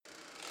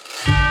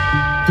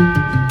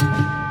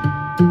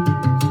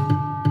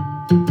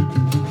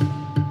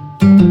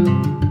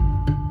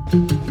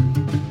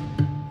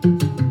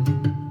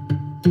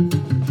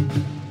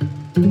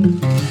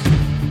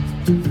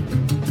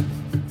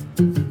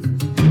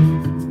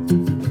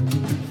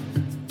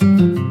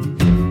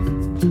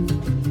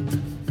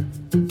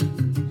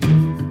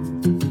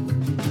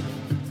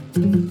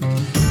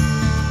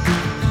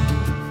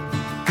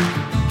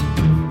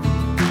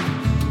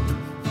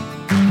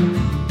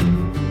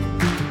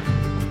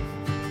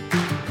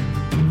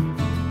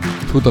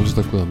Þú ert að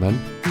hlusta góða menn.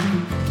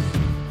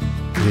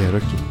 Ég er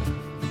Röggi.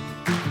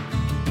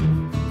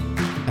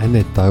 Enn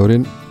eitt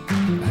dagurinn,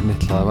 enn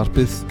eitt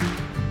hlaðvarpið.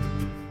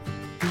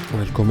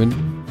 Velkomin.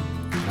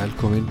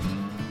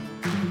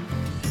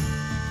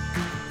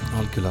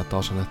 Algjörlega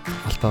dásanlegt.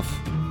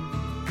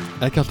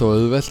 Ekki alltaf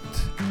auðvelt.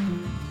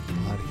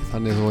 Það er ekki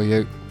þannig þó að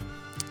ég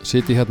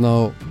siti hérna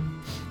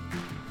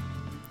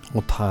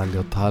og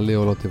tali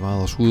og láti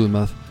vaða og súðu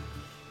með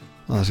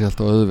að það sé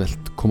alltaf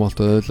auðvelt, koma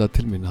alltaf auðveldlega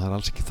til mín. Það er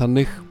alls ekki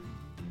þannig.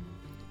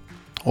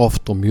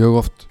 Oft og mjög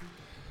oft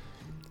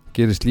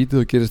gerist lítið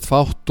og gerist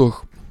fátt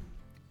og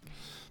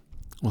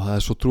það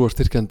er svo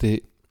trúarstyrkjandi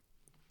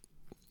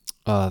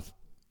að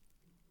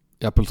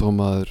jafnvel þó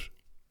maður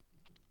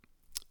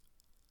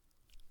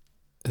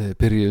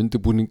byrja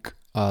undirbúning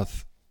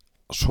að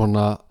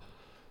svona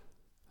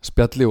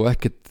spjalli og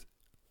ekkert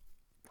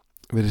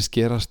virðist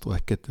gerast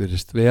og ekkert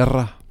virðist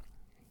vera,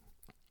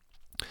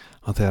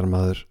 að þegar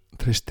maður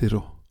treystir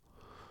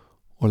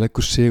og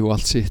leggur sig og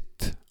allt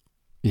sitt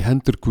í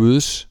hendur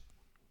Guðs,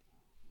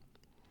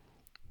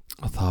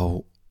 að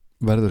þá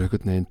verður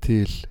einhvern veginn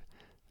til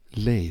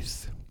leið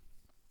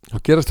og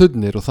gerast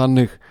hlutirnir og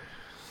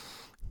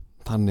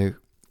þannig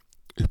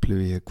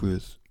upplifi ég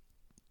Guð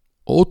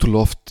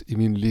ótrúlega oft í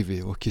mínu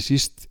lífi og ekki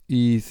síst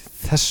í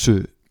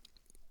þessu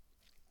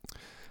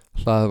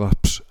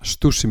hlaðvarps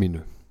stúrsi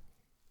mínu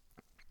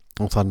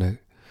og þannig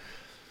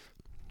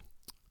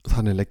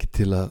legg ég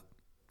til að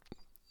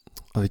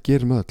við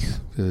gerum öll,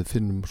 við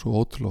finnum svo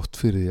ótrúlega oft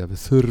fyrir því að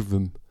við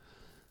þurfum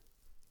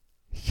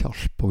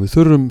hjálp og við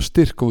þurfum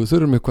styrk og við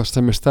þurfum eitthvað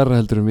sem er stærra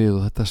heldur en við,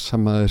 og þetta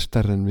sem er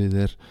stærra en við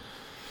er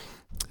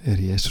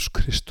Jesús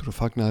Kristur og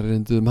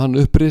fagnaðarerindið hann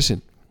upprisin,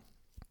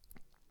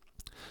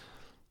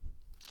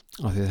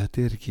 af því að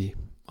þetta er ekki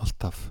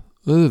alltaf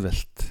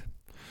auðvelt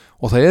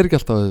og það er ekki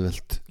alltaf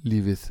auðvelt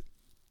lífið,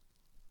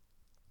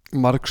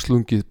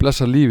 margslungið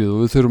blessa lífið,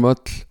 og við þurfum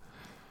öll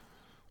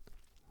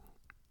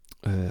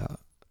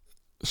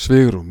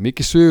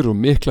mikið svigrúm,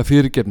 mikla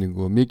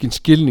fyrirgefningu og mikinn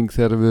skilning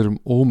þegar við erum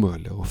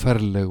ómöguleg og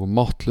ferleg og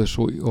máttlaus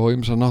og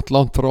ýmsa nátt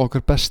langt frá okkar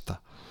besta,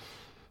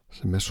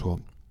 sem er svo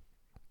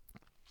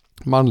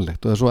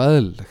mannlegt og er svo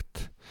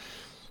eðlilegt.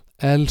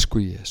 Elsku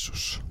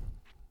Jesús,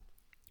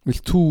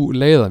 vilt þú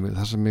leiða mig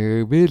þar sem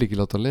ég vil ekki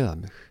láta leiða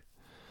mig?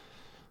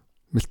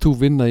 Vilt þú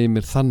vinna í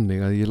mér þannig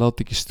að ég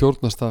láti ekki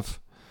stjórnast af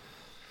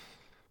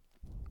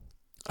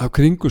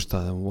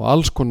kringumstæðum og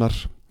alls konar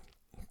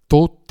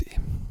dóti,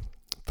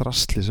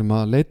 drasli sem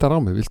að leitar á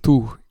mig? Vilt þú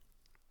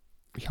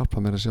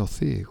hjálpa mér að sjá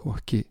þig og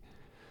ekki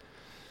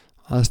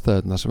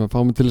aðstæðuna sem að fá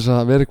mig til þess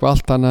að vera eitthvað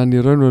allt annað en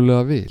ég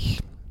raunverulega vil?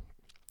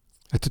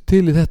 Ertu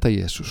til í þetta,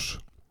 Jesús?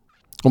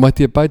 Og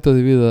mætti ég bæta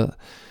því við að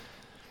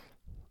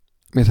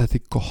mér þetta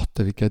er gott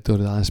ef ég geti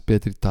orðið aðeins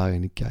betri í dag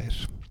en í gær.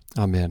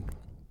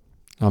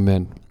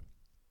 Amen.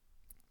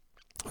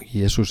 Og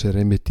Jesús er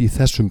einmitt í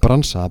þessum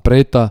bransa að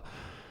breyta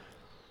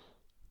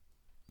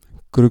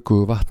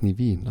gruggugu vatni í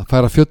vín, að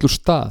færa fjöll úr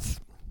stað,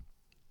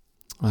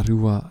 að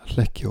rjúfa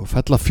hlekki og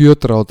fella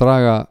fjötra og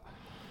draga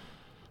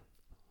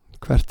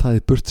hvert það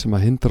í burt sem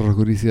að hindra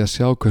okkur í því að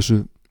sjá hversu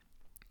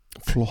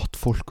flott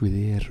fólk við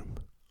erum.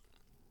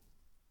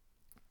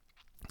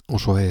 Og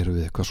svo erum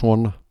við eitthvað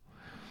svona.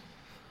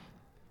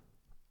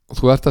 Og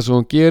þú ert það sem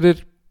hún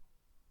gerir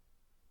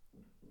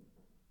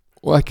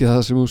og ekki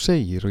það sem hún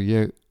segir, og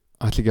ég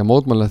ætla ekki að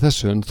mótmæla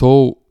þessu, en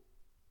þó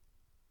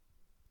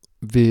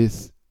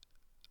við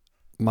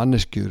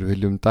manneskjur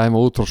viljum dæma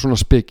út frá svona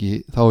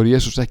speki, þá er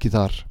Jesús ekki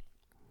þar.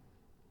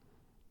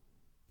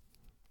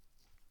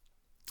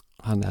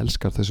 Hann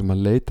elskar þau sem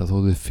að leita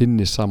þó þau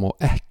finni sama og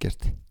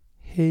ekkert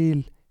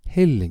heil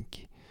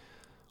lengi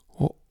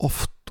og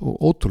oft og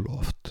ótrúlega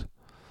oft.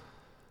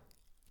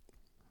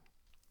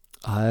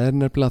 Það er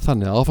nefnilega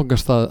þannig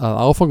að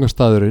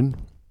áfangastaðurinn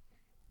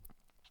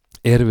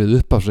er við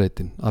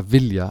upphafsreitin, að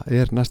vilja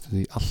er næstum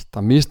því allt,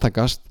 að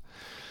mistakast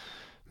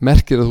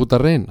merkir að þú ert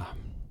að reyna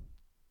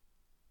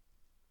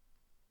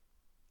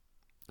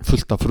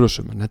fullt af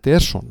frösum, en þetta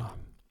er svona,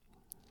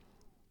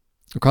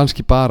 og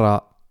kannski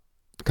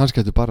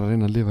ættu bara að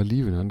reyna að lifa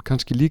lífinu, en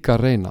kannski líka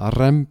að reyna að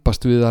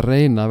rembast við að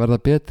reyna að verða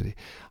betri,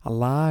 að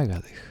laga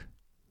þig.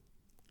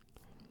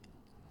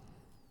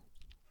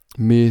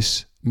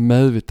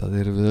 Meðvitað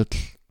erum við öll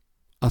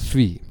að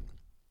því.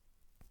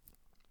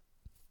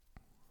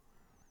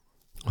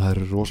 Og það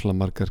eru rosalega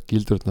margar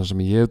gildurnar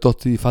sem ég hef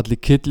dottið í, falli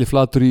killi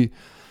flatur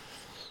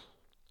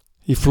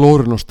í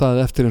flórun og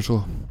staðið eftir eins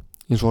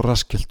og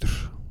raskjeldur,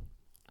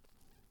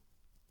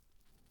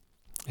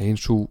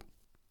 eins og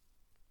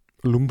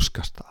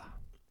lúmskasta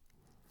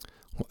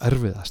og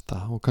erfiðasta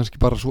og kannski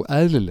bara svo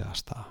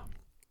eðlilegasta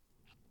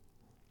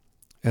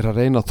er að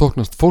reyna að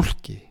þóknast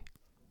fólki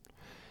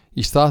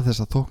í stað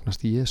þess að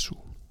þóknast í Jesú.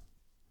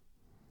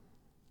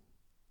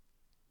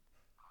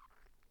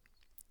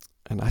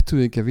 En ættum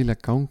við ekki að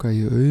vilja ganga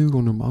í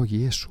augunum á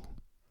Jesú?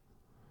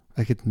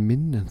 Ekkert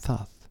minn en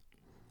það.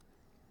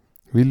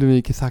 Viljum við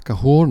ekki þakka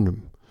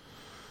honum?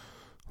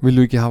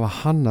 Viljum við ekki hafa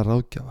hann að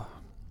ráðgjafa?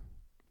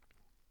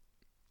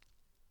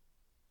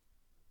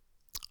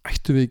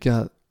 Ættum við ekki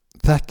að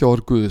þekkja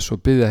orð Guðs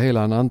og biðja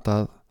heilagan anda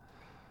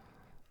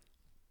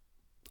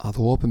að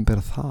þú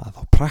opinbera það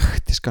á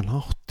praktískan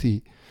hátt í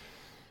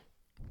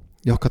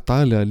okkar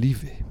daglega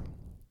lífi.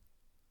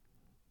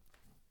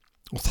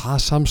 Og það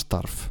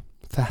samstarf,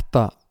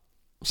 þetta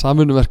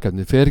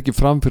samvinnuverkefni fer ekki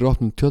fram fyrir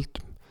opnum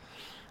tjöldum.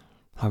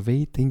 Það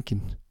veit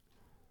enginn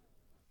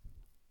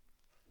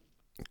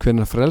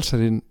hvenær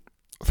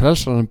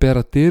frelsarinn ber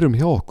að dyrum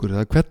hjá okkur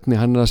eða hvernig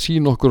hann er að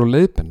sýna okkur á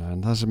leiðbena,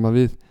 en það sem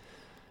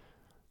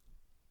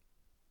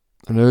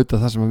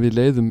að við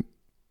leiðum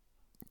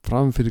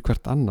fram fyrir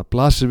hvert annað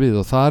blasir við,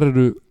 og þar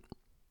eru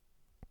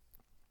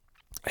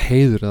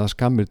heiður eða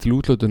skammir til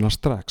útlötunar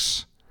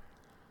strax.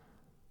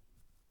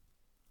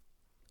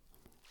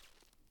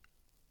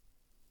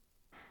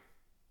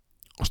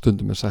 Og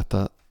stundum er sagt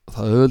að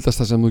það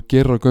auðveldasta sem þú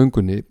gerir á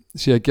göngunni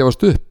sé að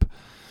gefast upp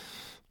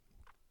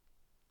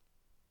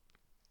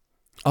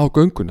á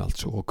göngunni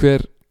altså, og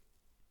hver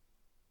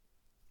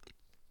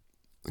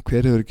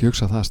hefur ekki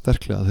hugsað það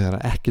sterklega þegar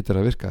ekkert er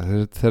að virka,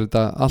 þegar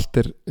þetta allt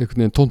er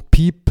einhvern veginn tónt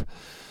píp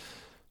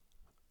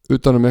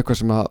utanum eitthvað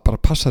sem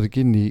bara passar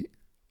ekki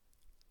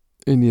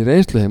inn í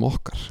reynsluheim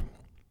okkar.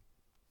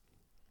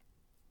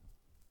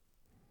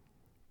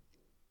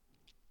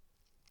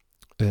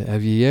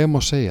 Ef ég má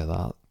segja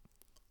það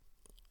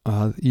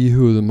að í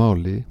hugðu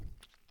máli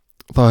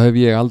þá hef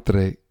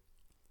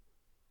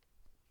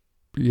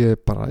ég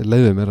bara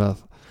leiði mér að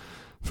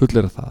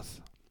fullera það,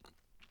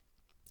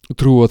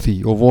 trúa því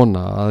og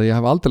vona að ég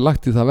hef aldrei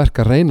lagt í það verk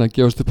að reyna að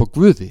gefast upp á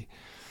Guði,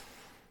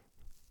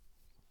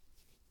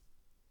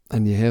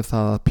 en ég hef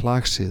það að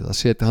plagsið að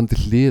setja hann til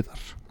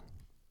hliðar,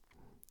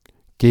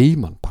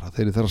 geyman bara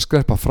þegar ég þarf að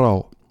skreppa frá.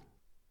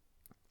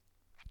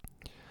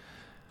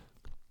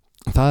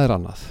 Það er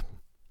annað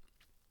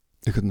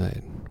einhvern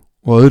veginn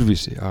og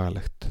öðruvísi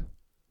agalegt.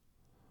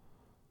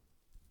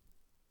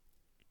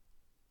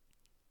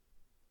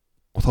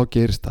 Og þá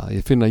gerist það,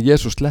 ég finn að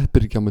Jesús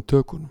sleppir ekki á mig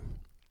tökunum.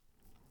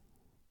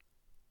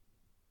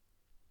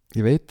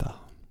 Ég veit það.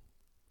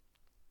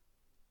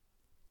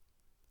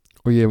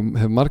 Og ég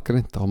hef margar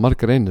reynda og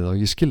margar reynið og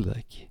ég skil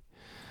það ekki.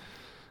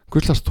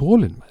 Guðlast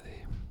þolinn með því.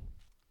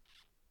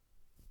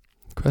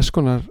 Hvers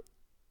konar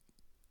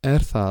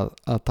er það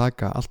að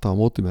taka alltaf á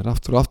móti mér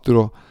aftur og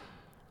aftur og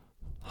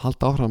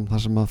halda áfram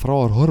þar sem að frá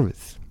er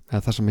horfið,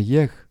 eða þar sem að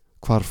ég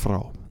hvarf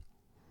frá.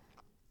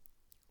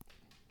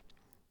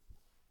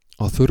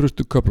 Á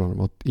þurrustu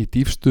köflunum og í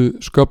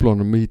dýfstu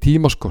sköflunum, í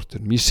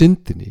tímaskortunum, í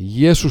syndinni,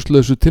 í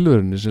Jesúslausu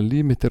tilverunni sem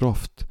líf mitt er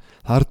oft,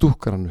 þar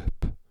dúkkar hann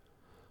upp.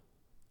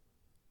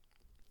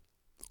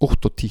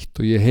 Ótt og títt,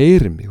 og ég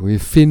heyri mig og ég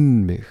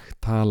finn mig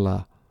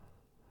tala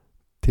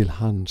til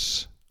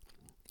hans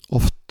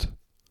oft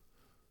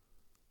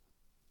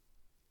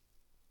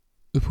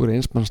upp úr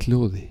einsmanns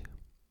hljóði.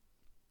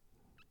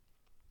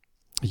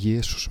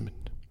 Jesús minn,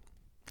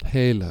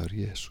 heilagur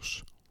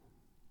Jesús,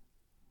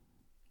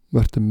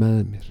 vertu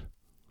með mér,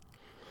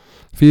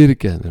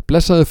 fyrirgeðu mér,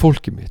 blessaðu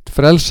fólkið mitt,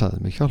 frelsaðu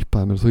mig,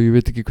 hjálpaðu mér þó ég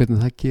veit ekki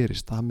hvernig það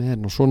gerist.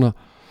 Amen. Og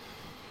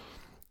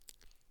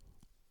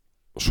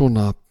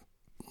svona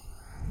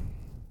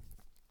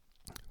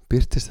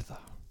birtist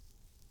þetta.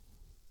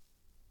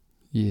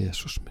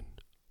 Jesús minn,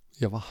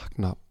 ég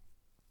vakna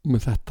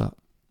með þetta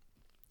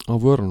á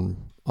vörunum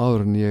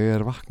áður en ég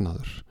er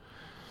vaknaður.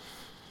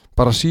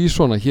 Bara sí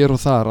svona hér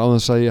og þar á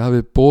þess að ég hafi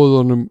boðið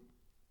honum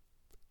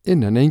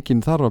inn, en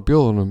enginn þarf að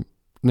bjóða honum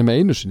nema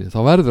einu sinni.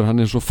 Þá verður hann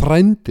eins og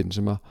frændin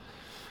sem að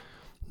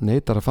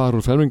neitar að fara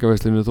úr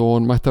fermingaveislinu þó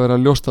hann mætti að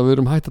vera ljóst að við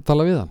erum hætt að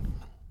tala við hann.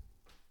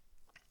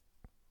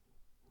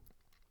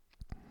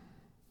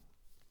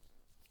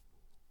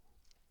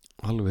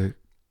 Alveg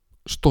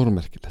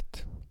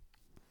stórmerkilegt.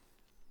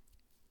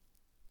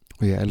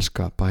 Og ég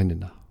elska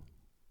bænina.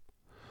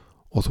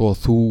 Og þó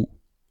að þú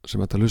sem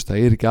þetta hlusta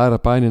er ekki aðra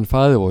bæn en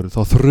faðir voru,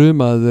 þá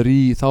þrumaðu þér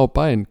í þá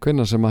bæn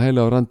hvenær sem að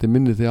heilagur andi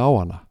minni þig á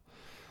hana.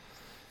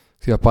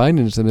 Því að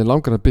bænin sem þið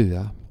langar að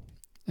biðja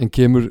en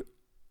kemur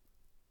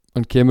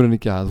henni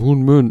ekki að,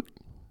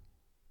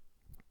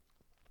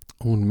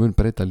 hún mun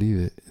breyta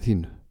lífi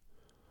þínu.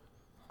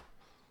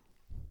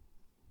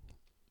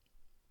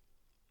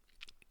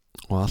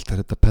 Og allt er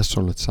þetta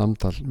persónlegt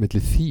samtal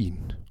milli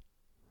þín,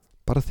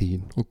 bara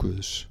þín og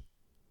Guðs.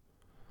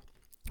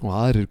 Og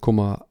aðrir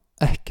koma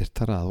ekkert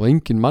þar að, og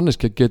engin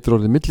manneskja getur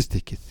orðið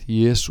millistykkið.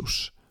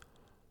 Jesús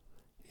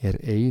er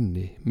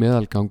eini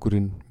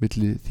meðalgangurinn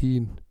milli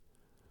þín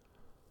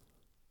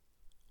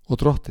og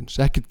drottins.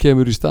 Ekkert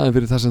kemur í staðin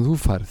fyrir það sem þú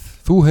færð.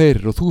 Þú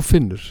heyrir og þú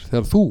finnur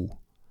þegar þú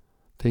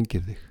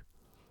tengir þig.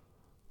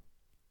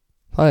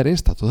 Það er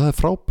einstakt og það er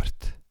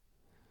frábært.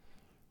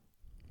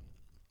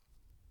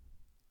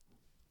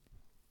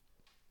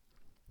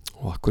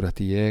 Og akkur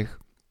ætti ég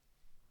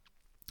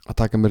að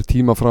taka mér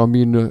tíma frá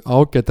mínu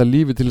ágæta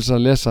lífi til þess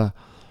að lesa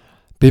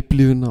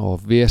Biblíuna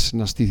og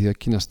vesenast í því að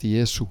kynnast í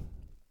Jesú.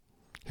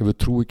 Hefur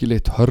trú ekki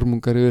leitt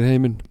hörmungar yfir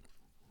heiminn?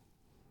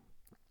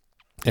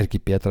 Er ekki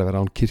betra að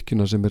vera án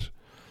kirkjuna sem er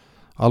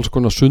alls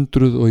konar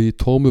sundruð og í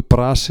tómu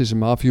brasi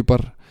sem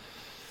afhjúpar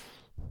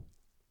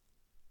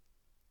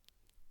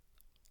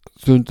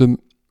stundum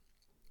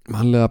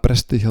mannlega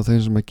bresti hjá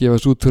þeim sem að gefa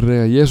þessu út fyrir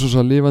eiga Jesús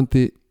að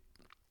lifandi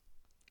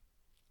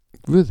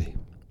Guði?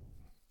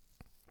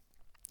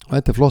 Og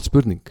þetta er flott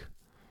spurning.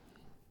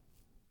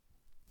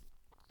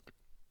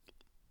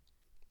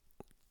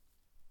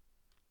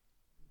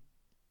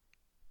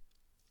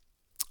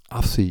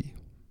 Af því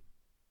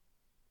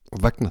og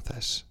vegna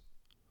þess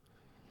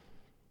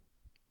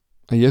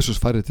að Jesús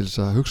færi til þess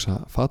að hugsa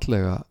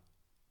fallega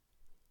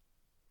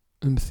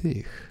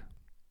þig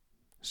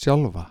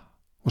sjálfa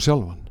og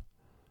sjálfan,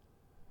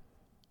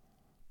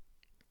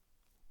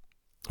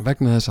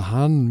 vegna þess að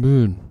hann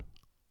mun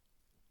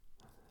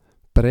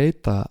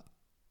breyta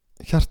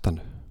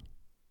hjartanu,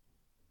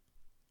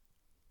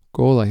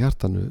 góða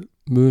hjartanu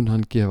mun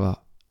hann gefa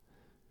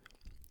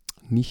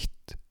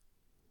nýtt,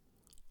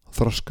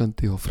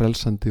 þroskandi og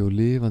frelsandi og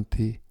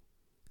lifandi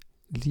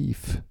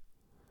líf,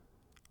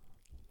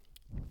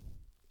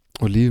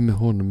 og líf með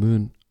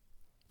honum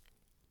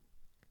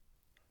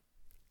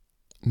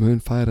mun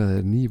færa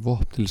þér ný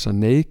vopn til þess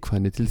að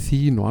neikvæðni til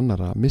þín og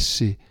annara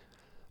missi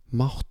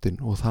máttinn,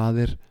 og það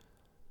er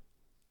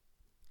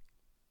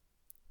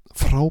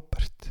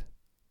frábært.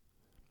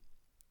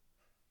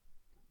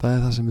 Það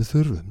er það sem við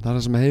þurfum, það er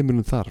það sem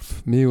heimurinn þarf,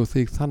 mig og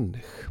þig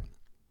þannig,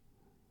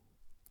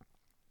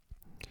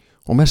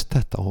 og mest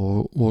þetta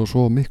og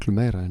svo miklu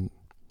meira en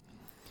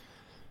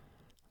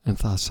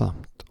það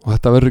samt, og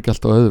þetta verður ekki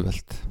alltaf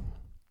auðvelt,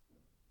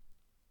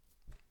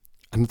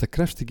 en þetta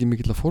krefst ekki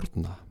mikill að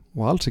fórna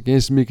og alls ekki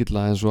eins mikill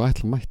að eins og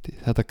ætla mætti.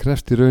 Þetta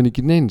krefst í raun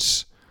ekki neins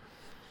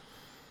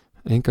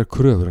engar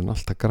kröfur en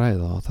allt að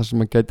græða, og það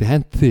sem að gæti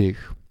hent þig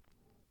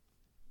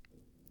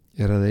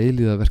er að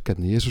eilíða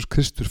verkefni. Jesús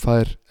Kristur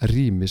fær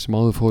rými sem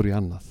áður fór í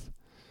annað,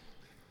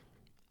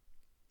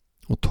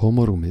 og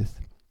tómarúmið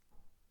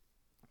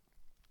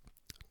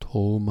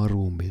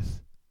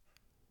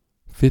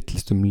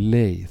fyllist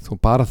leið, og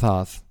bara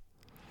það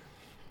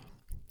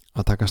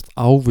að takast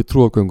á við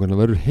trúargönguna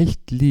verður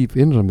heilt líf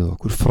innra með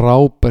okkur,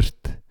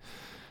 frábært,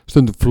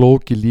 stundum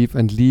flóki líf,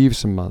 en líf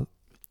sem að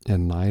er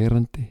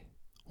nærandi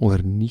og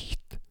er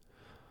nýtt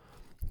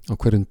á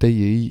hverjum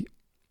degi í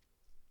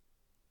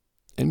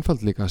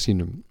einfaldleika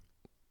sínum.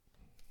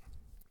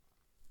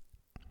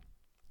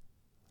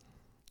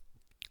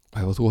 Og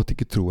ef þú átt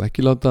ekki trú,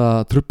 ekki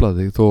láta trufla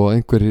þig þó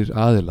einhverjir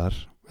aðilar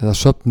eða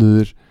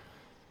söfnuður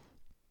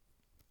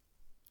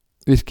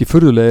virki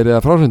furðulegir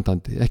eða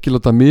fráhrindandi. Ekki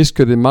láta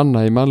misgjörði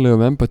manna í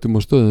mannlegum embættum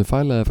og stöðum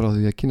fæla þig frá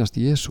því að kynnast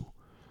Jesú.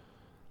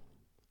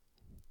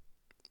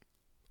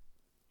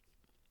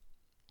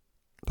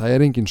 Það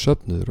er engin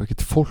söfnuður og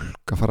ekkert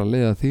fólk að fara að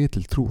leiða þig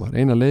til trúar.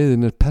 Eina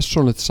leiðin er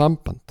persónlegt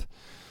samband,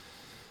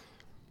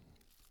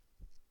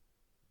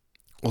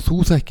 og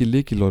þú þekkir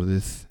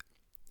lykilorðið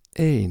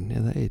einn.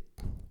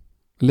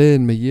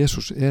 Leiðin með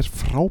Jesús er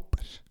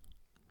frábær,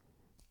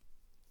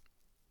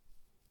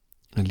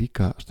 en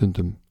líka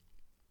stundum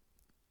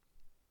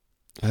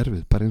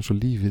erfið, bara eins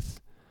og lífið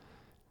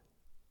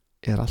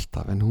er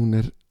alltaf, en hún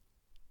er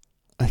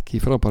ekki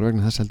frábær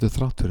vegna þess heldur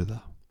þrátt fyrir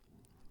það,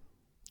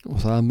 og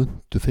það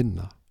muntu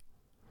finna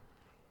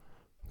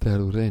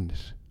þegar þú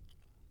reynir.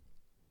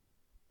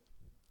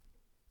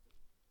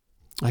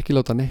 Ekki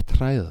láta neitt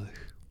hræða þig,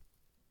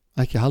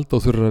 ekki halda þú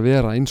þurfir að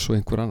vera eins og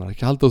einhver annar,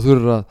 ekki halda þú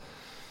þurfir að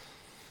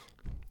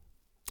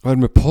vera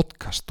með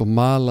podcast og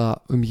mala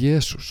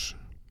Jesús.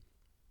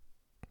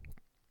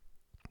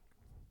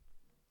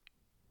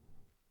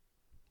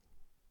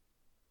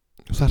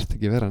 Þú þarft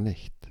ekki að vera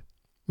neitt,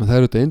 menn það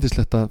er auðvitað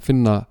yndislegt að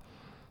finna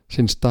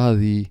sinn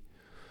stað í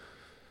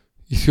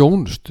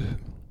þjónustu,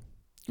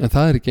 en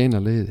það er ekki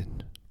eina leiðin.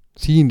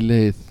 Þín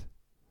leið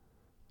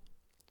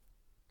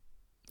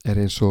er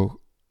eins og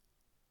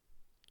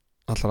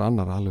allra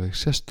annar alveg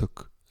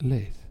sérstök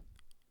leið,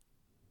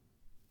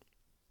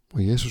 og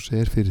Jesús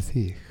er fyrir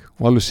þig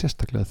og alveg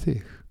sérstaklega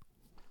þig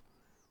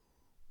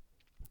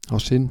á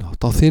sinn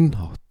hátt, á þinn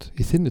hátt,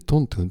 í þinni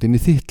tóntegund, inn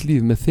í þitt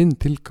líf með þinn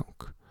tilgang.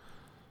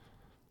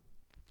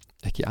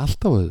 Ekki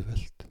alltaf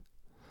auðvelt,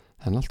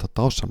 en alltaf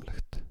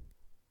dásamlegt.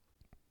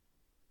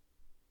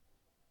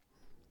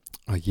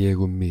 Að ég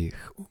og mig,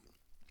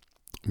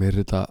 mér er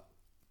þetta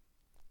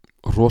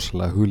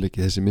rosalega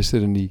hugleikið, þessi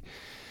missirinn í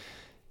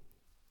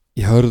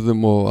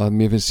hörðum, og að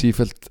mér finnst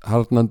sífellt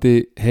harðnandi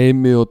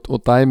heimi og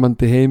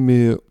dæmandi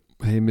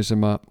heimi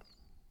sem að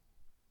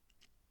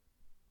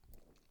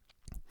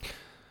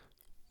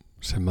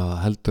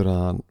heldur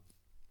að hann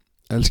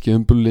elski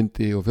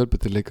umbúlindi og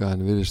fjölbreytileika,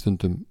 en við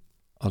stundum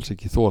alls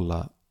ekki þola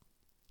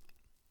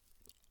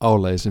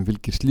álagi sem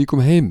fylgir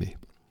slíkum heimi.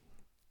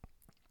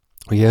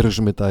 Og ég er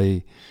sem þetta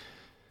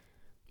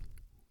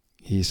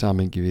í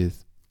samhengi við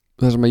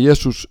það sem að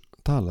Jesús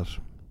talar,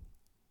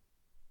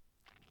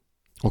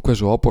 og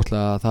hversu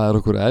ábúrslega það er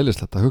okkur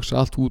eðlislegt að hugsa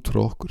allt út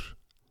frá okkur.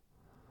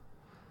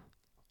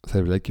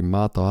 Þeir vil ekki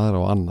mata á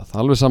aðra og annað,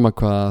 alveg sama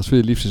hvað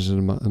svið lífsins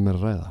er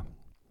að ræða.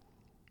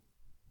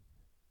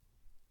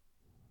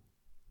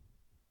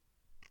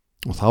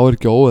 Og þá er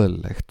ekki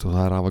óeðlilegt, og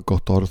það er hafa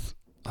gott orð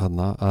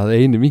hana, að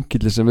eini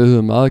vinkilli sem við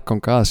höfum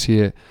aðgang að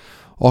sé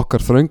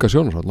okkar þrönga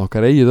sjónarhorn,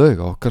 okkar eigið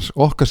auga,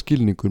 okkar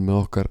skilningur með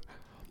okkar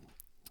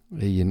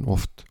eigin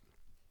oft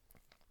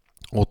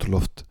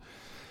ótrúlega oft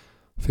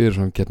fyrir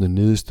svona getnu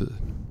niðurstöðu.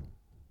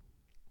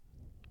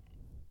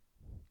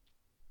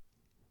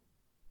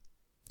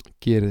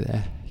 Gerið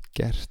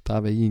ekkert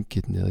af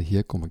eigingytni eða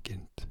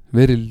hégómagynd.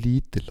 Verið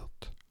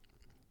lítillátt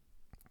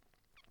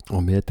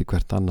og meti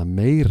hvert annað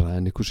meira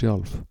en ykkur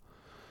sjálf.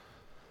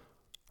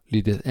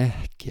 Lítið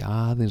ekki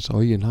aðeins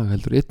á eigin hag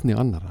heldur einnig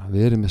annara.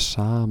 Verið með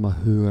sama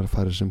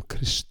hugarfæri sem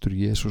Kristur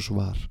Jesús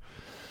var.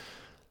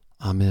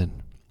 Amen.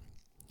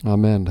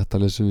 Amen.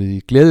 Þetta lesum við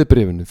í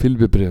Gleðibréfinu,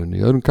 Filippibréfinu,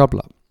 í 2.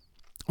 kafla.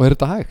 Og er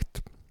þetta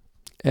hægt?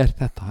 Er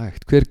þetta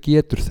hægt? Hver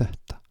getur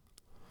þetta?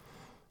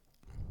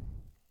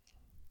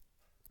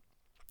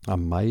 Að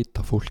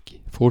mæta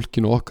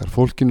fólkinu okkar,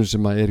 fólkinu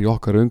sem er í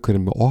okkar umhverfi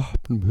með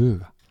opnum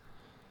huga.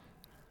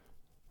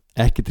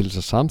 Ekki til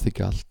þess að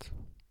samþykja allt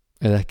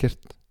eða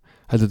ekkert,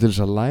 heldur til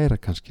þess að læra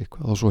kannski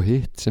eitthvað og svo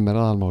hitt sem er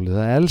aðalmálið,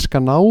 að elska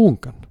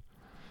náungan.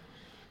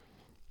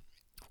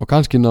 Og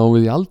kannski náum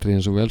við því aldrei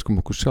eins og við elskum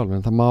okkur sjálf,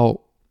 en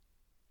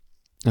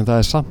það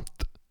er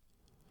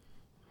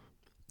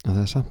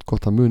samt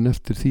gott að muna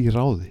eftir því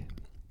ráði.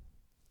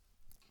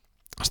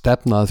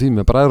 Stefnaði því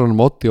með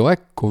bræðrunum Oddi og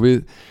Egg, og við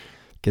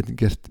getum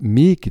gert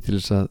mikið til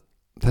þess að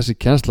þessi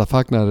kennsla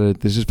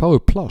fagnaðarerindisins fái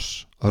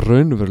pláss,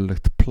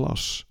 raunverulegt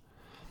pláss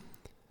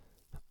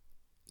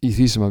í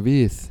því sem að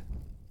við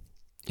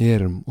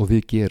erum og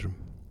við gerum.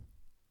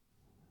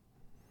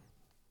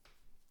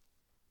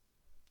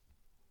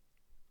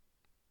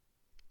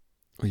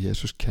 Og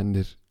Jesús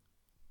kennir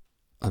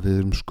að við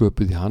erum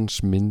sköpuð í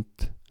hans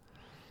mynd,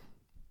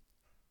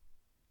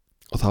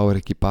 og þá er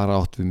ekki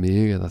bara átt við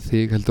mig eða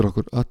þig, heldur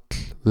okkur öll.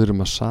 Við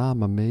erum að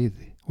sama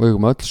meiði og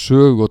eigum öll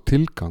sögu og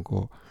tilgang,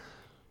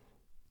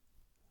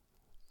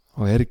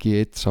 og er ekki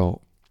eitt sá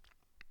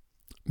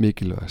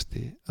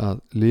mikilvægasti að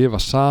lifa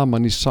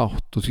saman í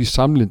sátt og því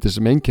samlyndi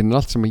sem einkennir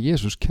allt sem að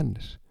Jesús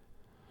kennir.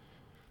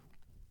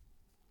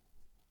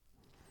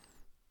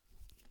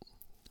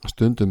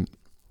 Stundum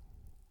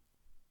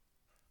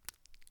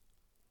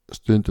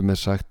er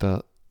sagt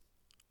að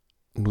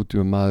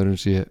nútíma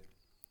maðurinn sé,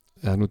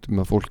 eða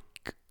nútíma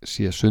fólk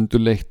sé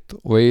sundurleitt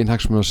og eigin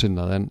hagsmuna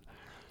sinnað, en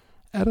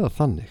er það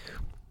þannig?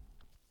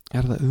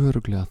 Er það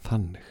örugglega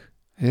þannig?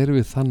 Erum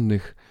við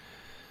þannig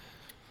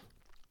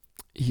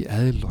í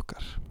eðli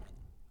okkar?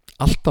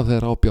 Alltaf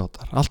þegar á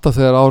bjátar, alltaf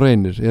þegar á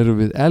reynir, erum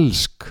við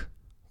elsk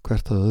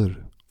hvert að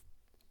öðru.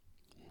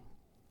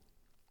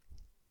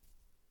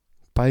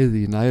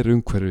 Bæði í nær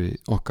umhverfi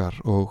okkar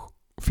og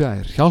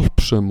fjær,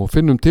 hjálpsöm og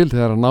finnum til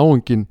þegar að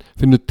náungin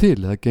finnur til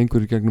eða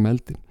gengur í gegnum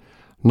eldin.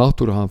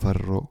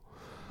 Náttúruhamfarir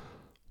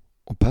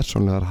og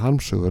persónlegar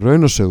harmsögur,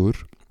 raunasögur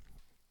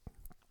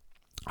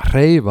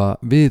hreyfa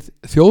við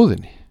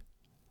þjóðinni.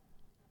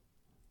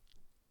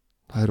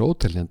 Það er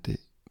óteljandi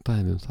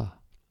dæmi það.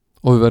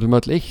 Og við verðum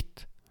öll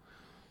eitt,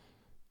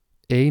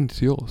 ein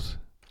þjóð,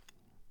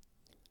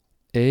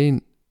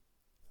 ein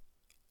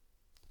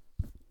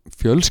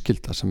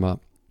fjölskylda sem að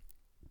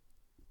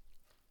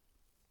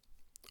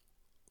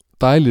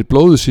dælir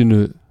blóðu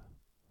sínu,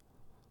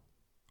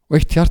 og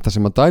eitt hjarta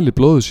sem að dælir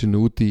blóðu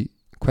sínu út í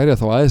hverja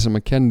þá æð sem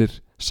að kennir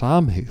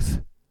samhygð.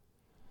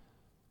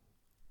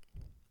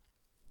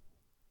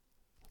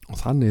 Og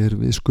þannig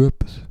erum við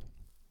sköpuð.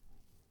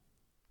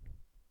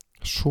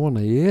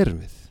 Svona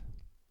erum við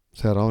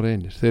þegar á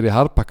reynir. Þegar í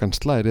harpakkan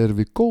slær erum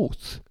við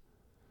góð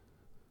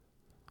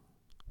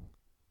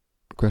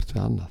hvert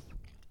við annað.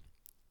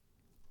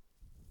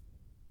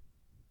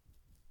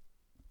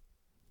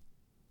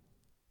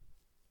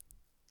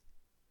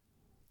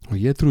 Og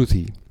ég trúi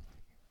því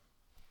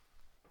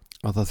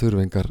að það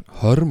þurfi engar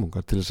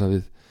hörmungar til þess að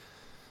við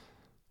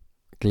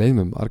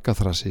gleymum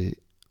argaþrasi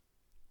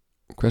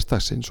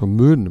hversdagsins og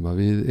munum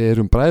að við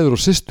erum bræður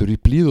og systur í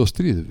blíðu og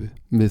stríðu.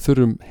 Við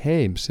þurfum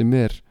heim sem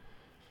er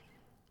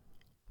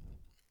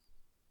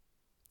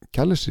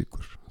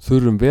kærleiksríkur,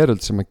 þurfum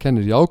veröld sem að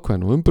kennir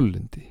jákvæðni og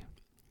umbullyndi,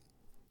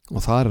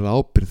 og þar er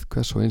ábyrgð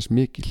hvers og eins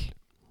mikil,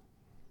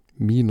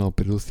 mín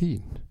ábyrgð og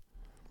þín.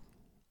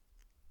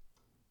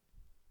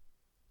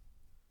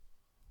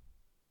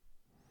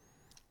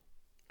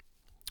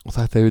 Og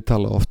þetta hef ég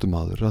talað oft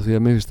áður, af því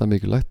að mér finnst það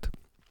mikilvægt,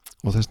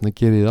 og þess vegna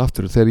ger ég það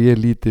aftur. Þegar ég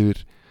líti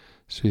yfir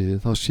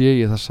sviðið, þá sé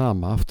ég það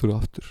sama aftur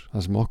og aftur.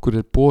 Það sem okkur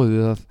er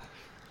boðið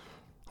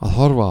að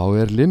horfa á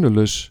er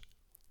linnulaus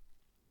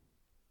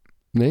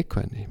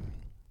neikvæðni,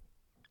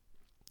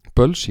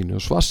 bölsýni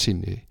og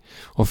svartsýni,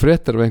 og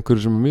fréttar af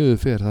einhverju sem miður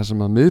fer, þar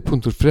sem að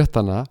miðpunktur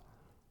fréttana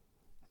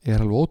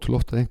er alveg ótrúlega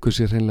oft að einhver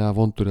sé hreinlega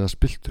vondur eða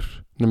spiltur,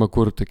 nema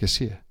hvort ekki að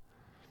sé.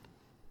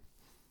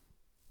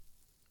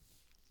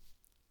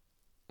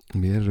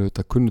 Mér er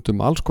auðvitað kunnugt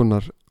alls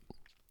konar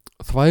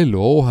þvælu,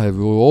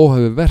 óhæfu og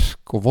óhæfu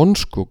verk og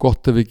vonsku.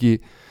 Gott ef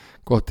ég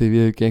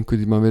ekki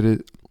einhvern tíma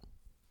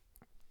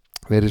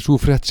verið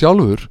svo frétt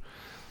sjálfur,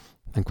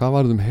 en hvað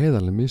varð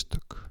heiðarleg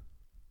mistök?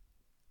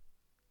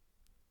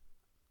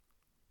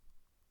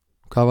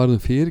 Hvað varð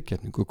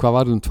fyrirgefningu? Hvað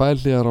varð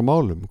tværhliðar á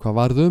málum? Hvað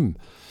varð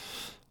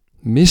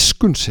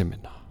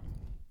miskunnsemina?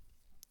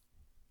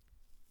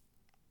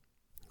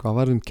 Hvað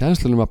varð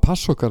kennslunum að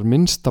passa okkar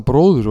minnsta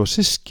bróður og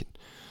systkin?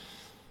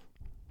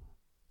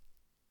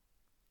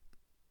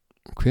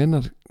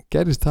 hvenær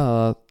gerist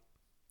það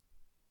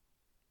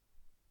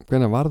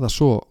hvenær var það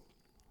svo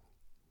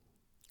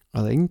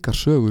að engar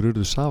sögur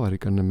urðu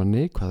safaríkar nema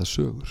neikvæða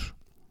sögur?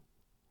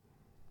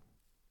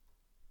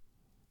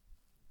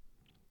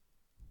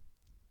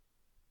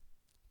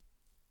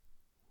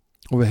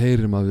 Og við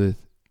heyrum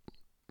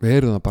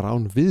það bara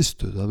án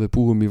viðstöð að við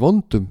búum í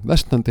vondum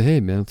versnandi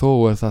heimi, en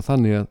þó það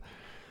þannig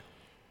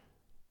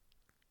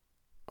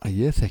að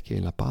ég þekki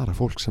eiginlega bara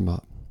fólk sem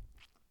að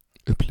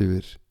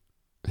upplifir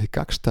hið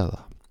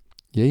gagnstæða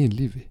í eigin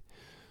lífi,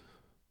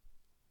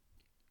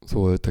 þó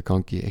að þetta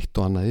gangi eitt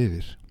og annað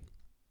yfir.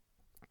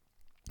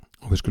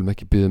 Og við skulum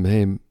ekki biðja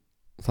heim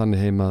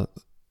þannig heim að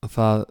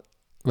það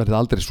verði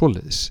aldrei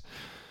svoleiðis.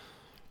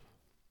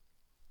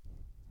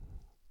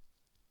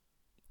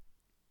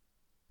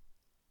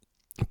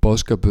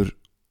 Boðskapur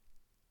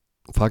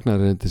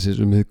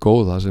fagnarerindisins hið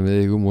góða sem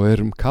við eigum og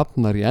erum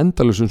kafnar í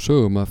endalausum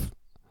sögum af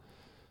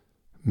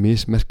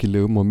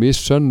mismerkilegum og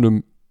missönnum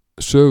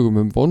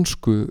sögum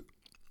vonsku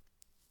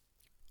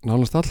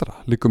nánast allra,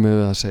 líkum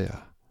við að segja.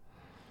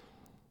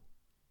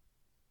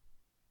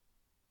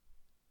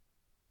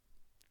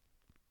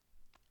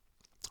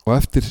 Og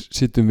eftir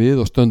sittum við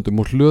og stöndum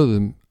og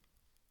hlöðum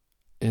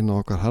inn á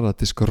okkar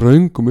harðadisk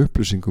raungum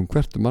upplýsingum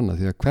hvert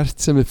annað, því að hvert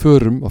sem við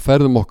förum og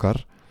ferðum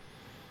okkar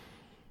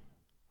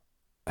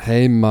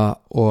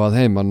heima og að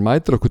heiman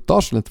mætir okkur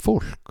dáslegt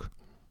fólk,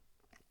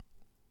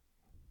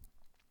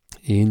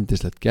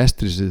 yndislegt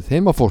gestrisið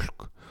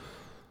heimafólk,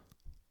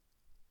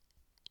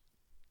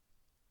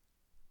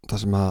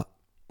 það sem að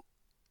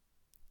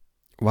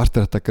vart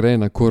þetta að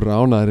greina hvora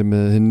ánægri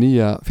með hinn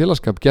nýja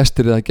félagskap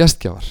gestir eða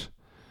gestgjafar.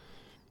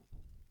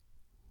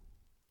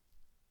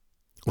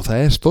 Og það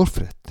er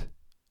stórfrétt.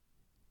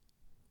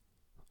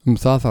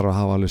 Það þarf að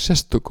hafa alveg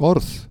sérstök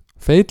orð,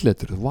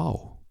 feitletur, vá,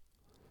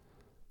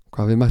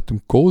 hvað við mættum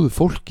góðu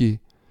fólki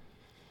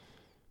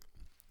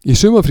í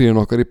sumarfríun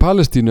okkar í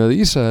Palestínu eða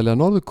Ísrael eða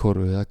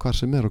Norðurkóru eða hvar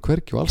sem og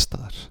hvergi og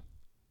allstaðar.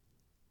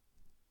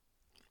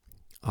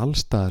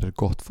 Allstaðar er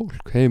gott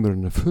fólk,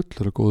 heimurinn er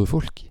fullur af góðu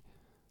fólki,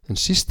 en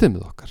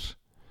systemið okkar,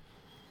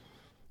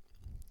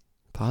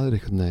 það er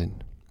einhvern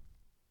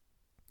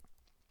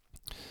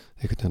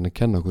veginn að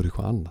kenna okkur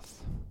eitthvað annað.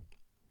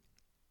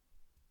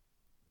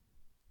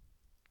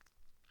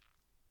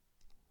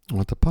 Og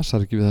þetta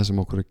passar ekki við það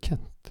sem okkur er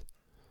kennt.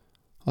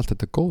 Allt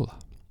þetta góða.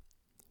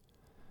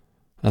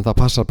 En það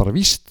passar bara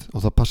víst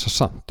og það passar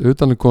samt.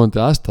 Utanaðkomandi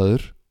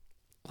aðstæður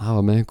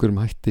hafa með einhverjum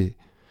hætti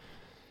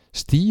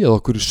stíað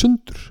okkur í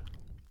sundur.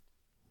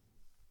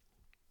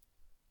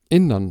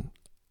 Innan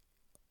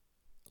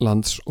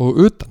lands og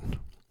utan.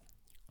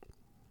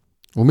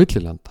 Og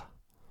millilanda.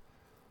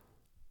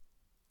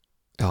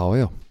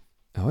 Já,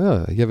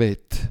 ég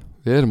veit.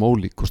 Við erum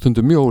ólík og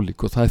stundum mjög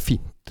ólík og það er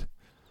fínt.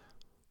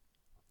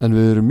 En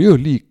við erum mjög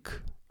lík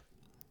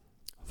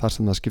þar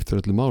sem það skiptir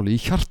öllu máli í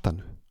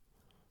hjartanu,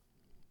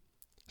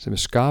 sem er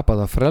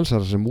skapað af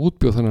frelsara sem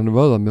útbjóð þennan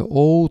vöða með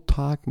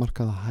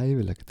ótakmarkaða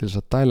hæfileika til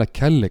þess að dæla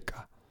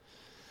kærleika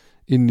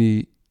inn í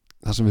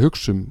það sem við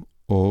hugsum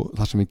og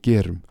það sem við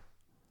gerum.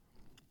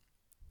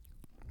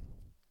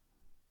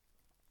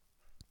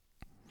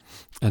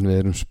 En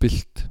við erum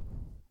spillt.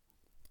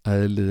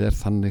 Eðlið er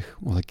þannig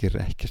og það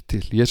gerir ekkert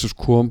til. Jesús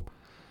kom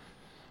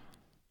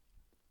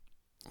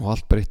og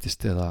allt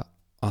breytist, eða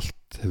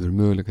allt hefur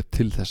möguleika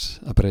til þess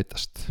að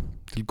breytast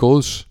til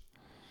góðs.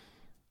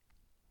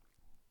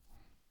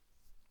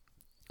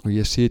 Og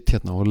ég sit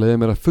hérna og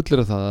leiði mér að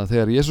fullera það að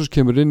þegar Jesús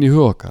kemur inn í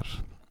hug okkar,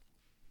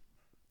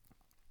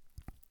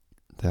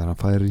 þegar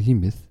hann færir í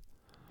hímið,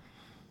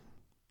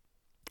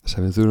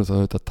 sem við þurfum þá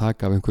að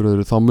taka af einhverju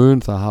öðru, þá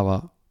mun það hafa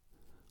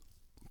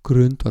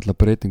grundvallar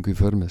breytingu í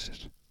för með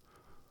sér.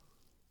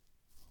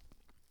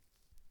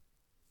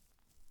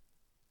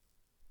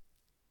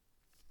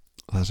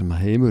 Það sem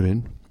að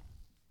heimurinn,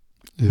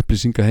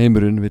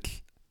 upplýsingaheimurinn, vill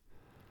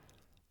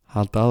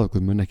halda að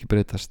okkur mun ekki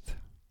breytast,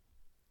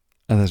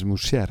 en það sem þú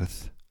sérð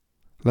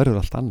verður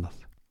allt annað.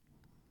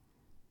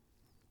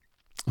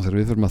 Og þegar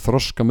við þurfum að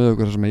þroska með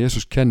okkur það sem að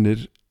Jesús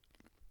kennir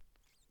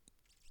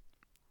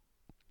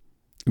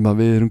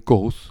að við erum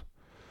góð,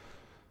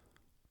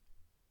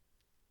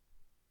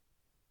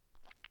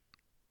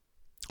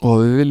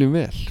 og við viljum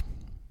vel,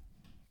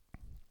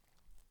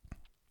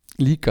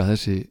 líka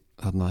þessi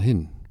þarna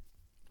hinn,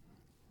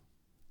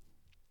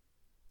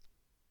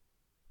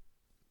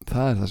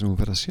 það er það sem hún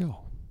fer að sjá.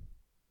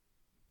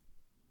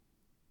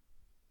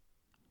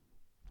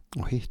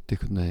 Og hitt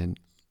einhvern veginn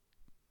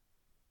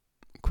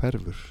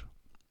hverfur.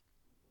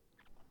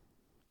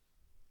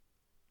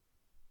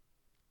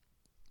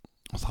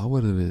 Og þá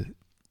verðum við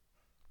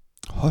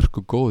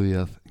hörku góði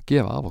að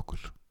gefa af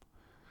okkur.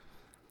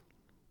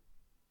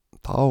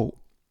 Þá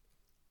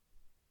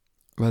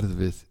verðum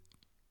við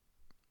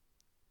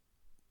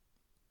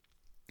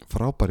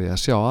frábæri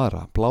að sjá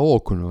aðra, blá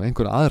okkur og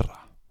einhverja aðra,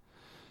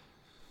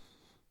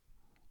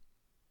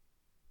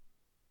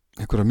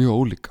 einhverja mjög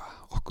ólíka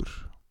okkur,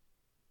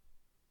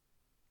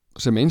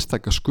 sem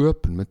einstaka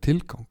sköpun með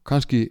tilgang.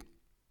 Kannski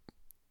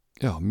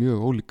mjög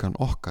ólíkan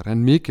okkar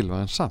en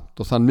mikilvægan samt,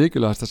 og þann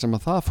mikilvægasta sem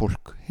að það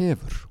fólk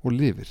hefur og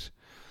lifir.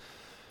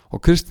 Og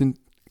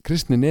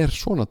kristnin er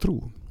svona trú.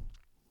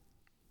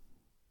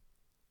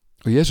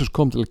 Og Jesus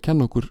kom til að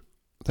kenna okkur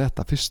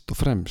þetta fyrst og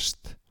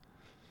fremst.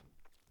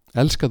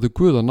 Elskaðu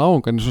Guð og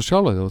náungan eins og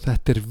sjálfa þig, og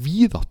þetta er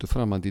víðáttu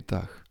framandi í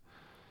dag.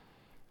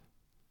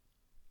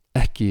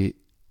 Ekki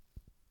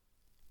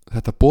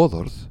þetta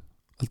boðorð,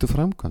 heldur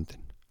framkvæmdin.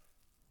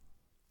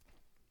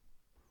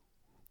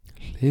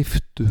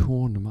 Hleyptu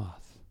honum að.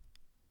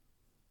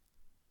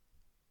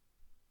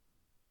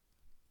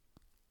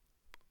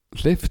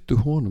 Hleyptu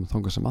honum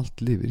þangað sem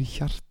allt lifir í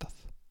hjartað.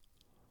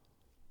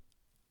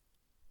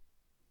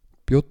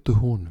 Bjóddu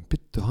honum,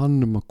 byttu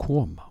hann að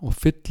koma og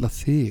fylla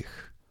þig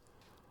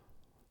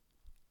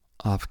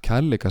af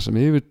kærleika sem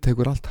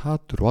yfirtekur allt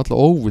hatur og alla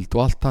óvild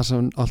og allt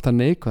það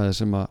neikvæði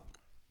sem að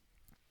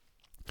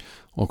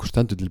okkur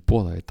stendur til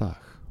boða í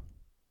dag.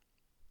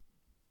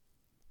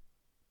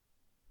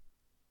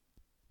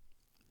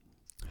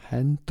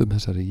 Hendum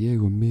þessari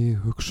ég og mig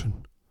hugsun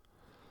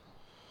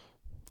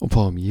og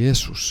fáum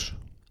Jesus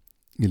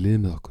í lið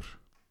með okkur.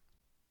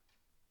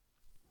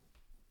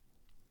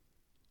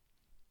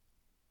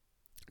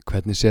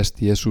 Hvernig sést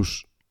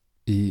Jesus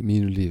í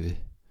mínu lífi?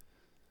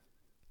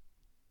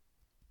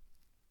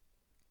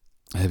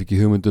 Hef ekki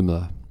hugmynd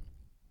það.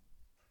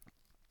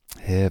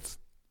 Hef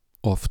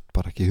oft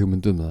bara ekki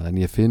hugmynd það, en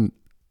ég finn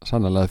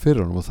sannarlega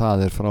fyrir honum og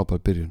það er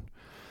frábær byrjun.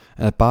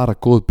 En bara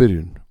góð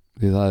byrjun,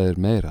 því það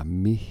er meira,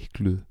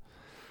 miklu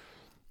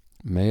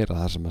meira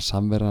þar sem að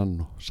samveran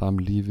og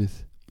samlífið,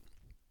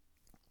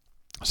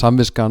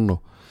 samviskan og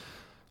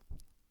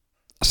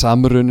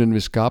samrunnin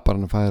við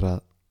skaparann fær að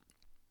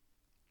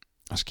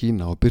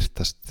skína og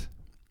birtast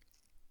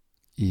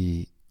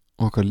í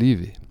okkar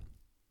lífi.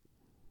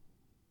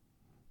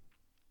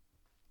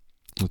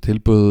 Og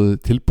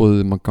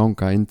tilboðið að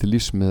ganga inn til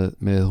lífs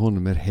með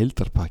honum er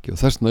heildarpakki,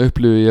 og þessna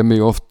upplifi ég mig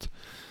oft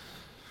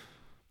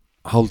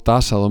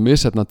hálfdasað og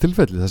misefna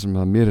tilfelli þar sem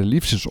að mér er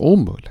lífsins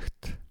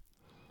ómögulegt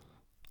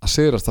að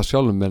sigrast það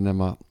sjálfum mér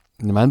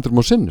nema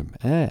endurum og sinnum.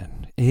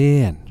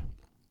 En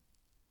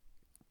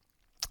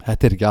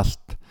þetta er ekki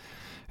allt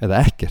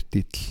eða ekkert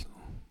dýll,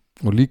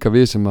 og líka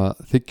við sem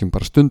að þykjum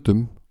bara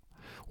stundum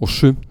og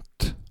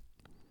sumt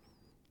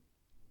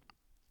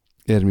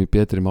erum í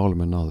betri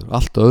málum en áður,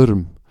 allt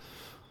öðrum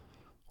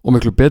og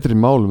miklu betri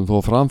málum þó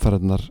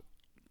framfæriðnar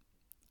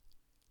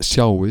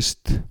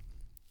sjáist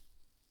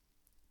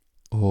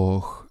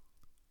og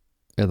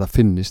eða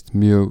finnist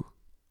mjög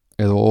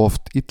eða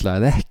oft illa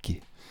eða ekki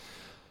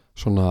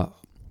svona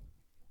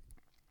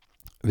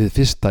við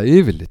fyrsta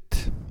yfirlit.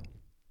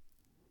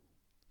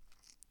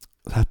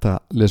 Þetta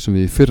lesum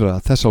við í fyrra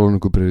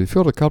Þessalóníkubréfi í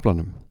 4.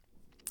 kaflanum.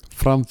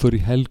 Framför í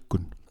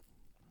helgun.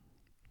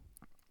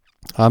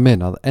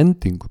 Amen. Að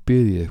endingu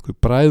bið ég ykkur,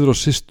 bræður og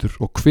systur,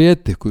 og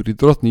hvet ykkur í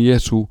drottni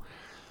Jesú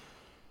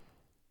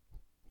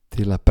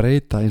til að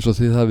breyta eins og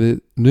þið hafið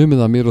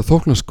numið að mér og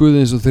þóknast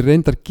Guði eins og þið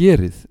reyndar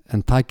gerið,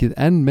 en takið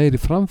enn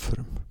meiri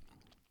framförum.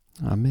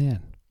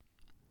 Amen.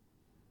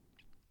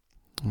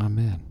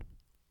 Amen.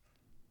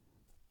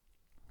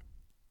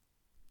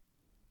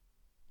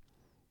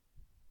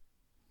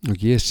 Og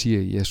ég sé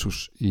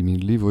Jesus í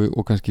mín líf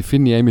og kannski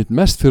finn ég einmitt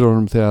mest fyrir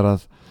honum þegar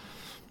að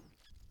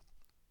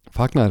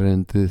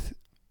fagnaðarerindið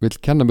vill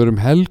kenna mér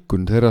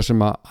helgun þeirra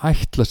sem að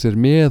ætla sér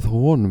með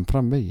honum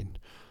fram veginn.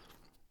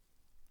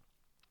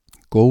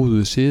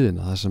 Góðu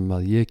siðina, það sem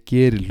að ég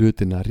geri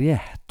hlutina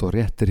rétt, og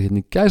rétt er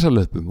hérna í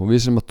gæsalöpum, og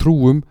við sem að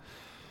trúum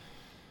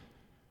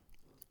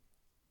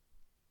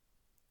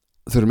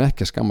þurfum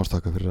ekki að skammast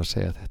okkar fyrir að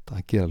segja þetta,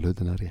 að gera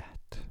hlutina rétt.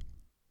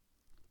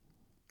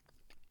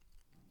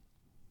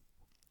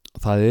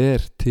 Það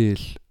er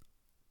til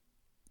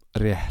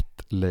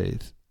rétt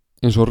leið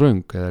eins og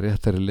röng, eða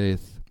réttari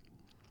leið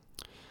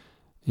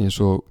eins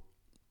og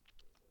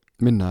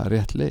minna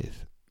rétt leið.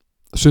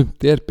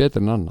 Sumt er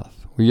betur en annað,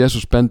 og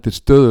Jesus bendir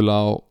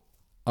stöðulega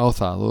á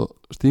það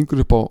og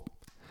stingur upp á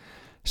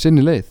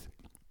sinni leið,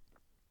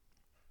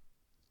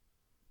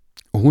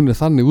 og hún er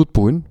þannig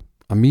útbúin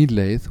að mín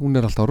leið, hún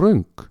er alltaf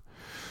röng,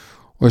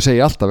 og ég segi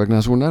alltaf vegna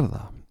þess að hún er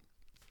það,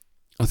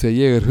 af því að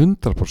ég er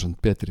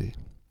 100% betri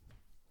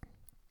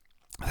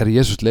þegar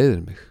Jesus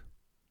leiðir mig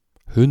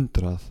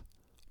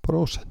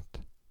 100%.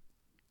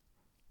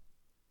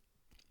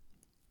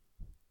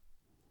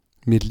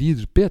 Mér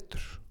líður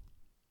betur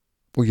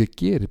og ég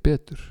geri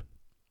betur,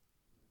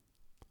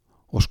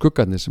 og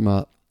skuggarnir sem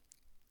að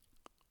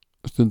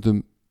stundum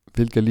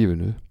fylgja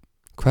lífinu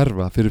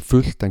hverfa fyrir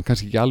fullt, en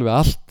kannski ekki alveg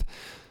allt,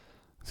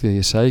 því að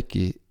ég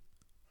sæki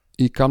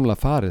í gamla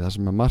farið þar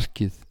sem að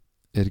markið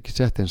er ekki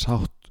sett eins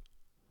hátt,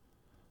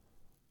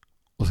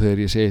 og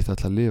þegar ég segi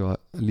þetta að lifa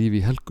lífi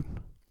í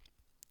helgun.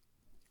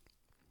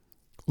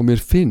 Og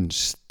mér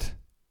finnst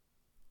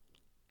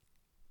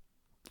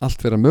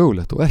allt vera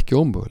mögulegt og ekki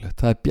ómögulegt.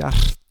 Það er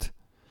bjart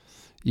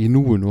í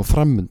núinu og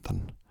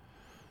framundan,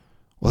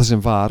 og það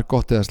sem var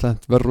gott eða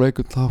slæmt verður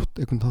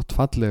einhvern þátt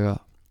fallega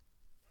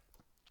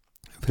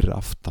fyrir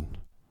aftan.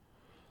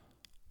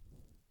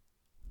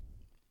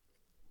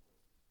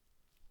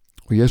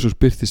 og Jesús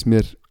birtist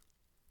mér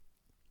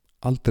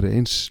aldrei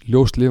eins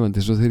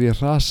ljóslifandi eins og þegar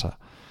ég rasa,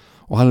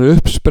 og hann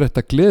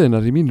uppspretta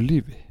gleðinar í mínu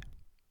lífi,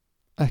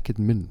 ekkert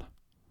minna.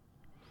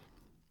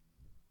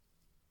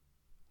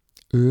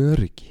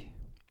 Öryggi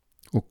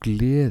og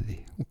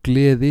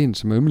gleðin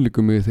sem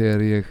umlykur mig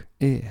þegar ég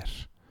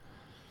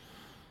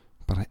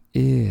bara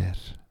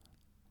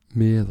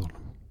með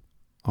honum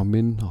á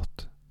minn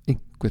hátt,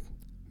 einhvern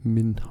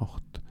minn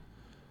hátt,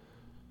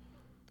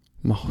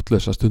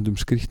 máttlösa stundum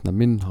skrýtna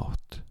minn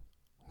hátt,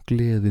 og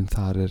gleðin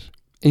þar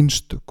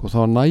einstök, og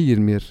þá nægir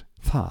mér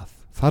það,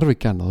 þarf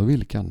ekki annað og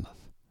vil ekki annað.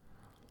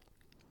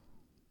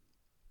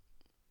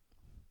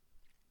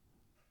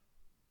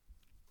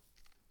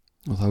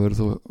 Og það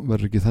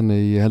verður ekki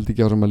þannig, ég held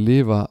ekki áfram að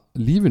lifa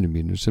lífinu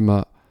mínu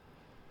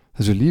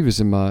þessu lífi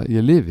sem að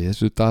ég lifi,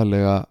 þessu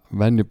daglega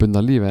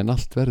venjubundna lífi, en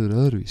allt verður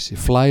öðruvísi,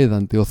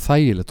 flæðandi og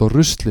þægilegt, og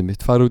ruslið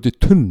mitt fara út í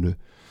tunnu,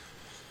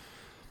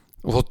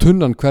 og þá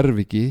tunnan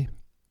hverfi ekki,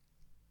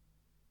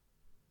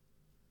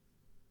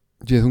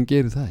 því að hún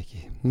gerir það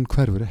ekki, hún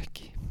hverfur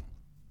ekki,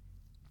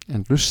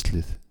 en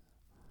ruslið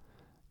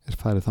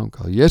farið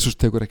þangað, og Jesús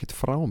tekur ekkert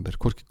frá mér,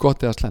 hvorki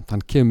gott eða slæmt,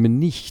 hann kemur með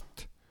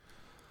nýtt.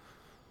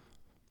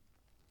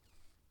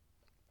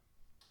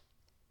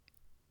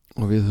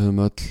 Og við höfum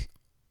öll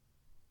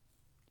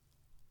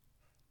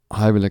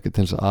hæfileika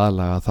til þess að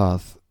aðlaga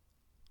það,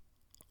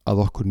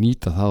 að okkur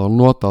nýta það og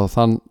nota á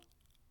þann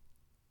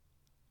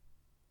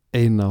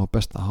eina og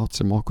besta hátt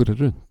sem okkur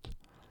rund.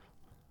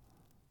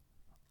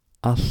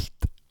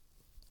 Allt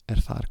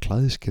þar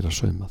klæðskera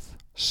saumað,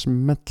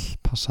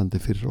 smellpassandi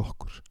fyrir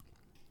okkur.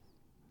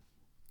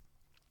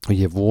 Og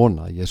ég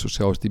vona að Jesús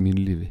sjáist í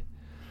mínu lífi.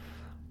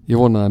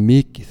 Ég vona það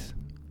mikið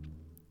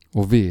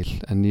og vil,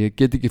 en ég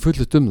get ekki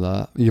fullt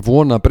það. Ég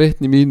vona að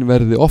breytni mín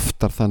verði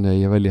oftar þannig að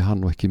ég velji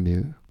hann og ekki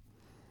mig,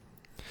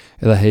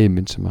 eða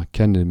heiminn sem að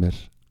kennir mér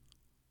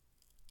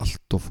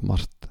allt of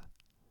margt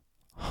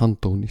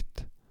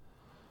handónýtt.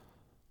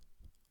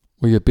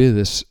 Og ég bið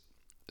þess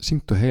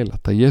sýnt og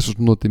heilat að Jesús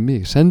noti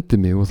mig, sendi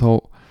mig, og þá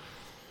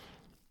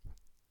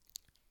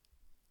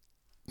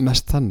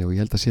mest þannig, og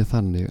ég held að sé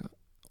þannig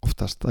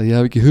oftast, að ég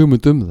hef ekki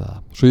hugmynd það,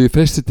 svo ég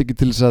freistist ekki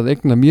til þess að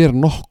egna mér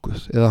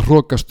nokkuð eða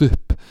hrokast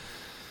upp.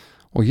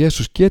 Og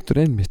Jesús getur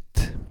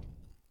einmitt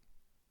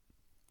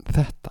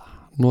þetta,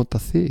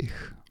 nota þig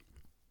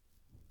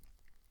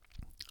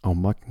á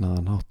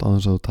magnaðan hátt, á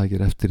þess að þú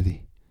takir eftir því.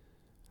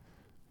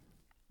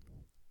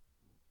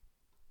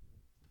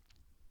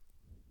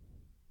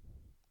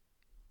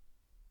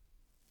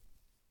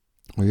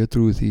 Og ég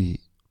trúi því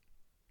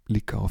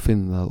líka og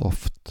finn það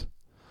oft,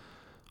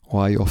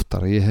 og æ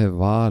oftar, að ég hef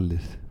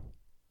valið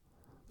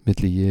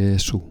milli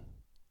Jesú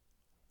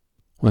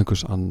og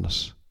einhvers annars,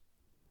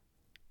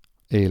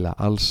 eiginlega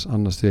alls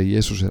annars, því að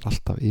Jesús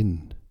alltaf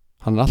inn,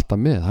 hann alltaf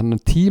með, hann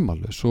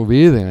tímalaus og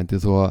viðeigandi,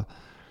 þó að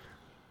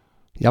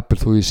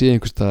jafnvel þó ég sé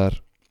einhvers staðar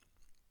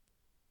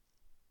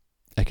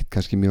ekkert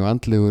kannski mjög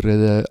andlegur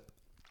eða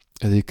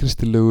í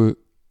kristilegu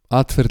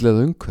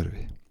atferðlega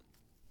umhverfi,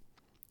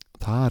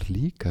 þar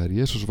líka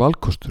Jesús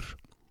valkostur.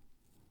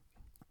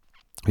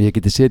 Og ég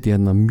geti setið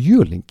hérna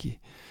mjög lengi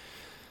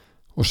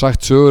og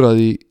sagt sögur að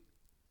því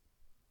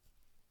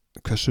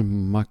hversu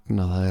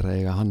magna það að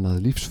eiga hann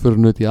að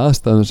lífsförunut í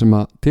aðstæðum sem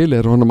að til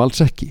honum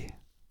alls ekki.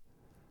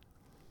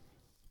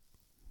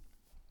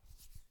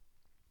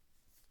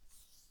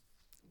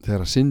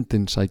 Þegar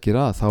syndin sækir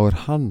að,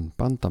 þá hann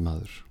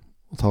bandamaður,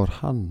 og þá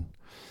hann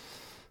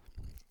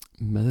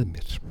með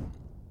mér.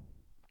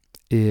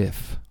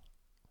 Ef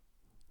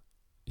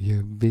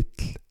ég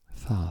vill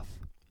það,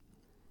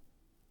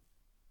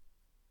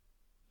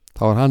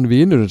 þá hann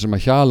vinurinn sem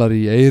að hjalar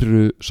í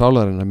eyru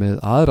sálarinnar með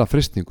aðra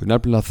freistningu,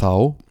 nefnilega þá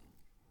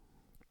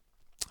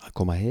að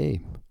koma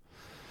heim,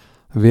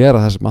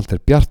 vera það sem allt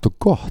bjart og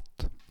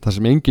gott, það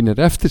sem enginn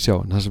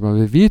eftirsjáin, það sem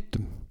að við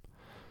vitum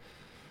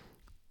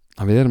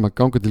að við erum að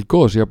ganga til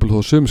góðs, jafnvel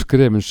þó sum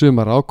skrefin,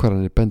 sumar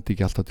ákvarðanir bendi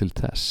ekki alltaf til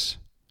þess.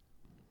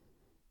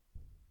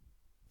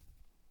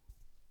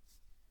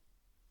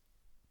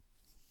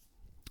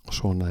 Og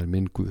svona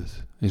minn Guð,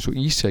 eins og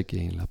Ísaki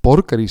eiginlega,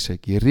 borgar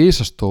Ísaki,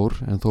 risastór,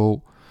 en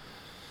þó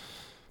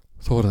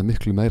það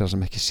miklu meira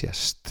sem ekki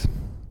sést.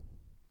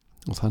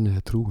 Og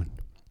þannig trúin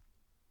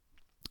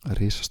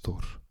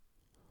risastór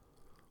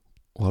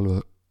og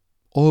alveg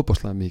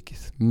óbáslega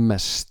mikið,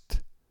 mest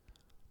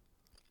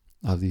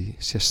af því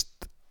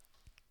sést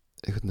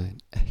einhvern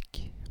veginn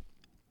ekki.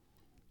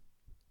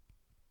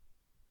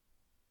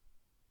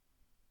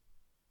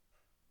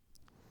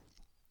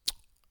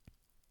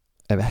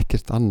 Ef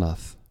ekkert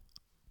annað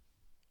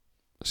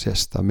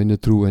sést af minni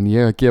trú en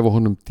ég að gefa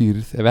honum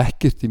dýrð, ef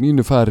ekkert í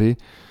mínu fari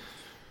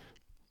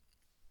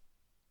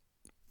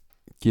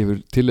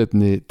gefur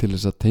tilefni til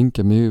þess að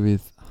tengja mig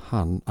við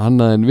hann,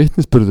 annað en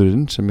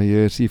vitnisburðurinn sem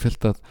ég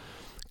sífellt að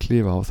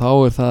klifa á, þá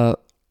það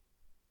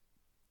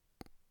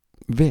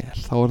vel,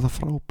 þá það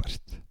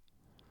frábært.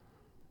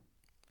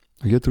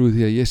 Og ég trúi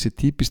því að ég sé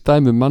típist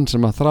dæmi mann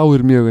sem að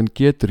þráir mjög en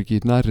getur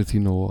ekki nærri því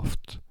nógu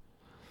oft.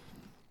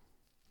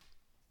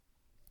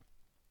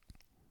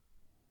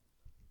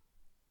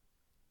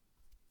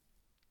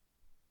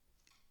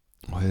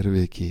 og erum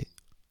við ekki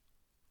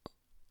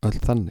öll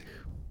þannig?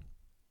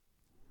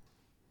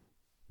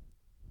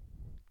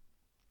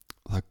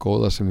 Það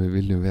góða sem við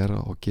viljum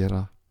vera og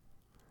gera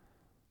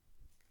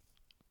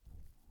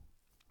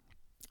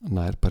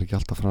nær bara ekki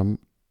alltaf fram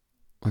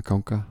að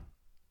ganga,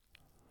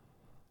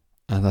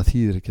 en það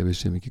þýðir ekki að við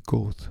séum ekki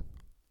góð.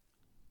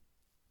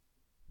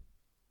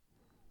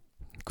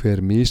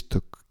 Hver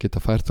mistök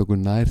geta fært okkur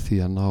nær því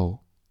að ná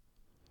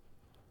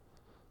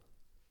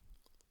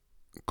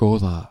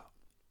góða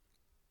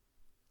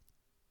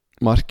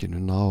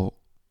markinu, ná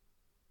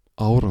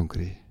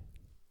árangri,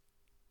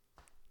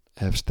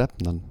 ef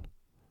stefnan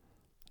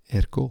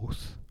er góð.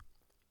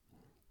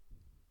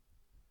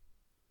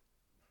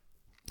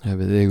 Ef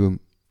við eigum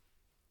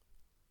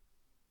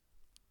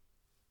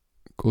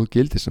góð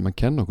gildi sem að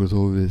kenna okkur,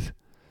 þó við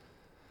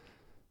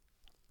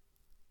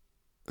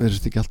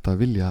verðumst ekki alltaf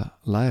að vilja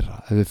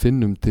læra. Ef við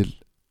finnum til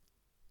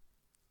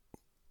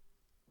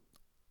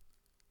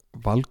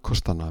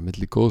valkostana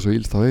milli góðs og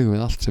ills, þá eigum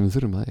við allt sem við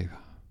þurfum að eiga.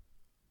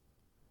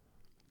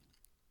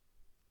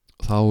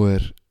 Þá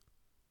er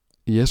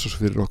Jesús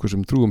fyrir okkur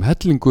sem trúum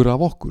hellingur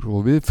af okkur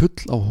og við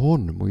full á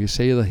honum, og ég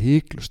segi það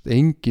hiklaust,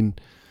 enginn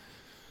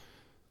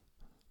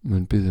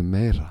mun biðja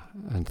meira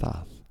en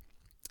það,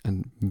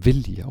 en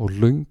vilja og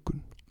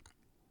löngun.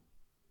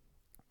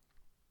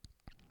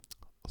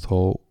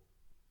 Þó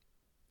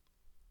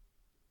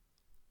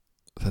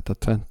þetta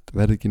tvennt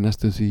verði ekki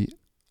næstum því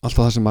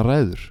alltaf það sem maður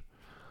ræður,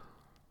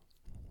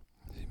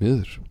 því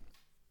miður.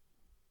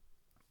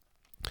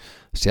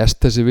 Sérst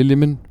þessi vilji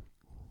minn?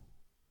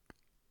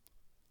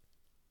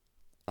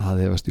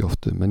 Það efast ég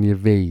oft en ég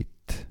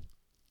veit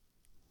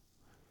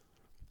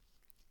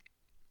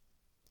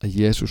að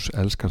Jesús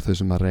elskar þau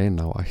sem að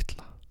reyna og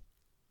ætla.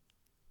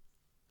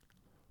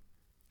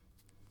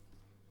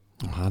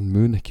 Og hann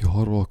mun ekki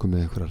horfa okkur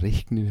með einhverja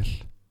reiknivél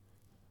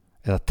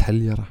eða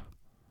teljara,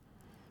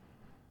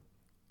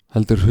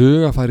 heldur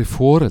hugafæri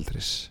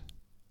foreldris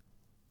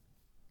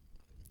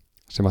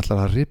sem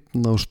ætlar að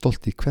rifna og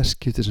stolt í hvers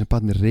skipti sem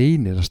barnið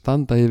reynir að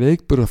standa í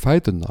veikburða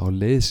fæturna á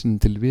leið sinni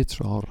til vits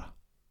og ára.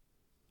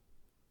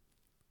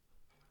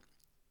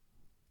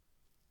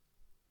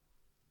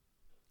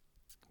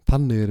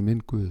 Þannig er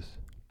minn Guð.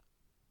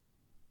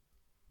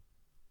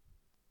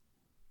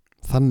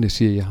 Þannig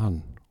sé ég hann,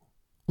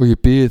 og ég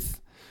bið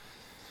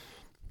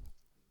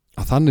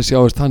að þannig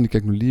sjáist hann í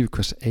gegnum lífi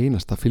hvers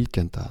einasta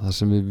fylgjenda,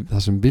 það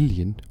sem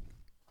viljinn,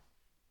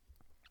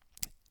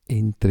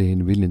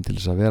 eindregin viljinn til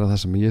þess að vera það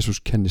sem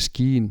Jesús kennir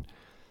skín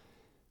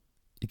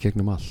í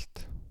gegnum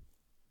allt.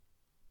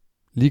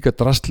 Líka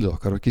draslið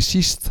okkar, og ekki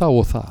síst þá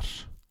og þar.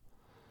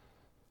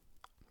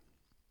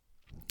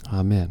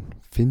 Amen.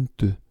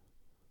 Findu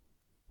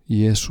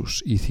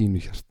Jesús í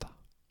þínu hjarta.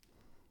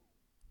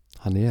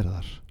 Hann er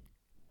þar.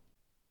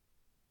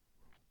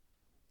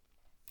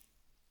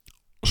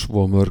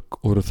 Svo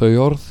mörg voru þau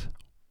orð.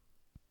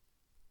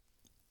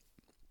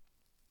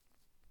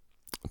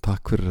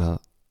 Takk fyrir að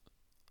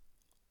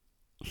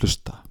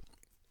hlusta.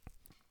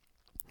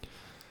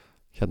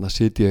 Hérna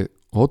sit ég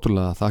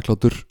ótrúlega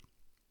þakklátur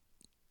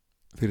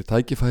fyrir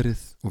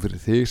tækifærið og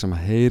fyrir þig sem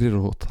að heyrir,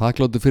 og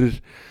þakklátur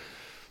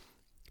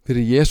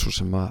fyrir Jesús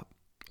sem að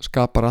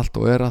skapar allt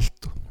og er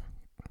allt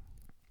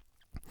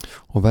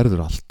og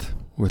verður allt.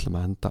 Og við ætlum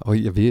að enda, og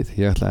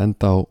ég ætla að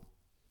enda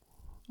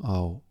á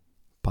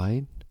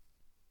bæn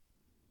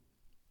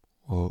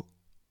og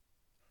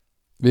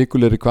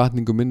vikulegri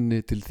hvatningu minni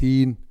til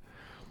þín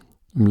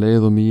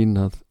leið og mín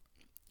að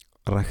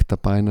rækta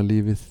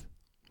bænalífið,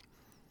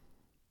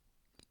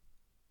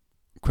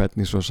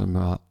 hvernig svo sem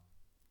að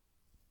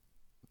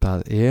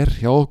það er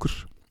hjá okkur,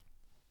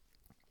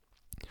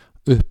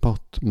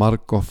 uppátt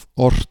mörg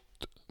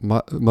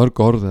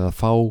orð eða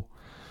fá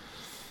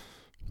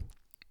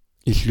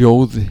í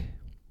hljóði,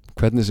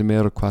 hvernig sem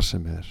er og hvað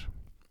sem er.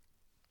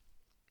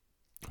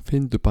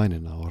 Findu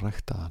bænina og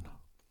rækta hana.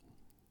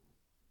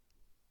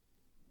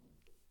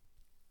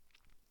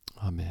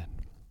 Amen.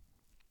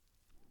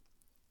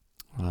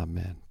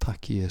 Amen.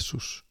 Takk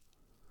Jesús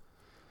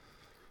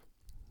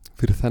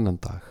fyrir þennan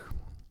dag.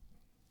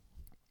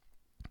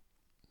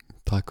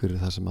 Takk fyrir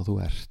það sem að þú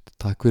ert.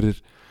 Takk fyrir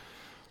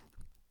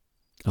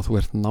að þú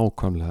ert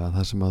nákvæmlega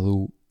það sem að þú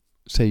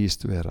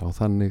segist vera, og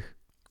þannig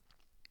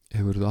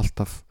hefur þú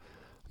alltaf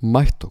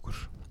mætt okkur.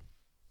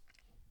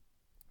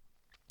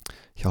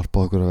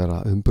 Hjálpað okkur að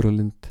vera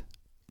umburðarlynd,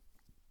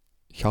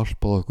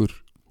 hjálpað okkur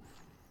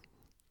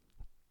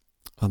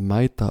að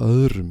mæta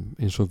öðrum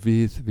eins og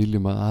við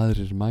viljum að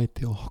aðrir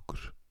mæti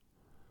okkur.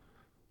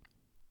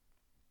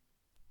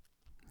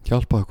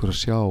 Hjálpað okkur að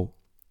sjá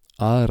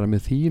aðra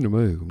með þínum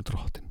augum,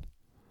 Drottinn.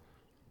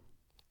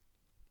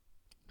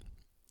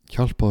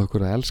 Hjálpað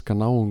okkur að elska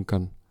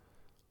náungan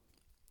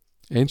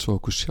eins og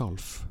okkur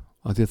sjálf,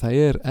 af því að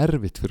það er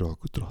erfitt fyrir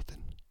okkur,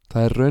 Drottinn.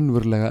 Það er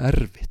raunverulega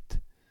erfitt.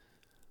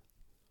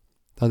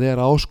 Það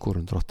er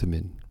áskorun, Drottinn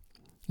minn,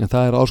 en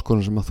það er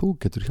áskorun sem að þú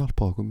getur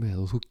hjálpað okkur með,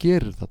 og þú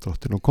gerir það,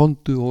 Drottinn, og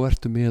komdu og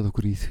vertu með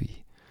okkur í því.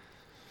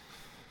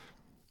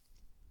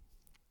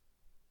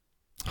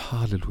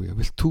 Halleluja.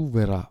 Vilt þú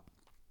vera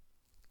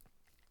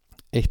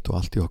eitt og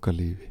allt í okkar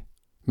lífi?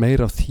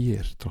 meira af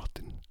þér,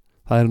 drottin.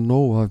 Það er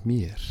nóg af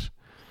mér,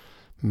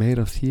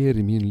 meira af þér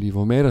í mínu líf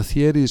og meira af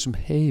þér í þessum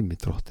heimi,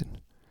 drottin.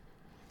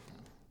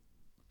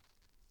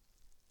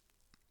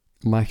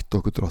 Mætt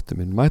okkur, drottin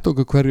minn, mætt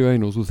okkur hverju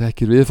einu, og þú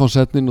þekkir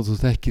viðfangsefnin og þú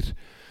þekkir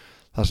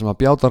það sem að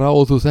bjátar á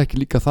og þú þekkir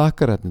líka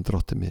þakkarefnin,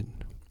 drottin minn.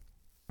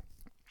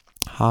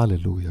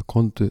 Halleluja,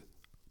 komdu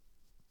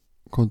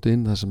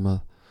inn það sem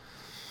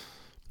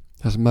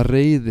að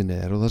reiðin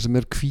er og það sem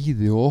er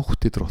kvíði og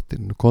ótti,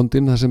 drottin. Komdu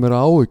inn það sem er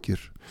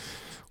áhyggjur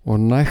og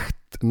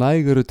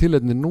næguru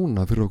tilefni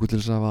núna fyrir okkur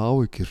til þess að hafa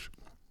áhyggjur,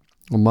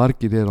 og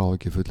margir eru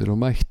áhyggjufullir, og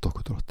mætt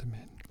okkur, drottin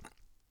minn.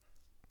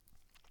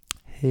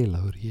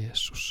 Heilagur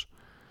Jesús,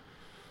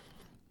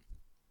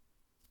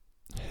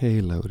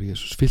 heilagur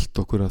Jesús, fyllt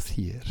okkur af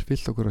þér,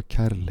 fyllt okkur af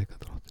kærleika,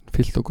 drottin,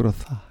 fyllt okkur af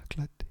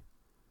þakklæti.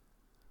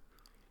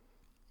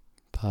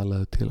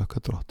 Talaðu til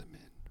okkar, drottin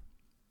minn,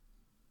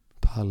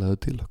 talaðu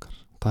til okkar.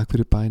 Takk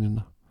fyrir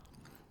bænina,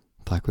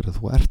 takk fyrir að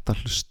þú ert að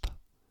hlusta,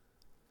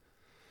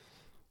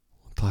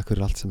 og takk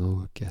fyrir allt sem þú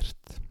hefur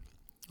gert,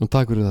 og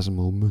takk fyrir það sem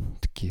þú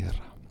munt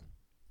gera.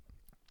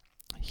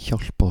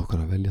 Hjálpa okkur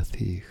að velja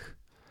þig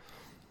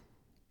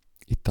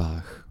í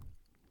dag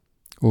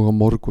og á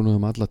morgun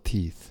og alla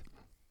tíð.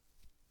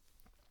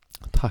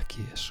 Takk,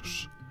 Jesús.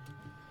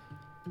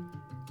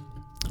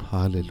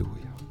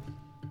 Halleluja,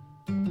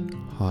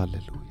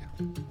 halleluja.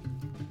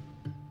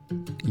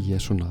 Í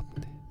Jesú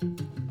nafni.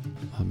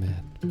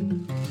 Amen.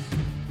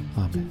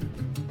 Amen.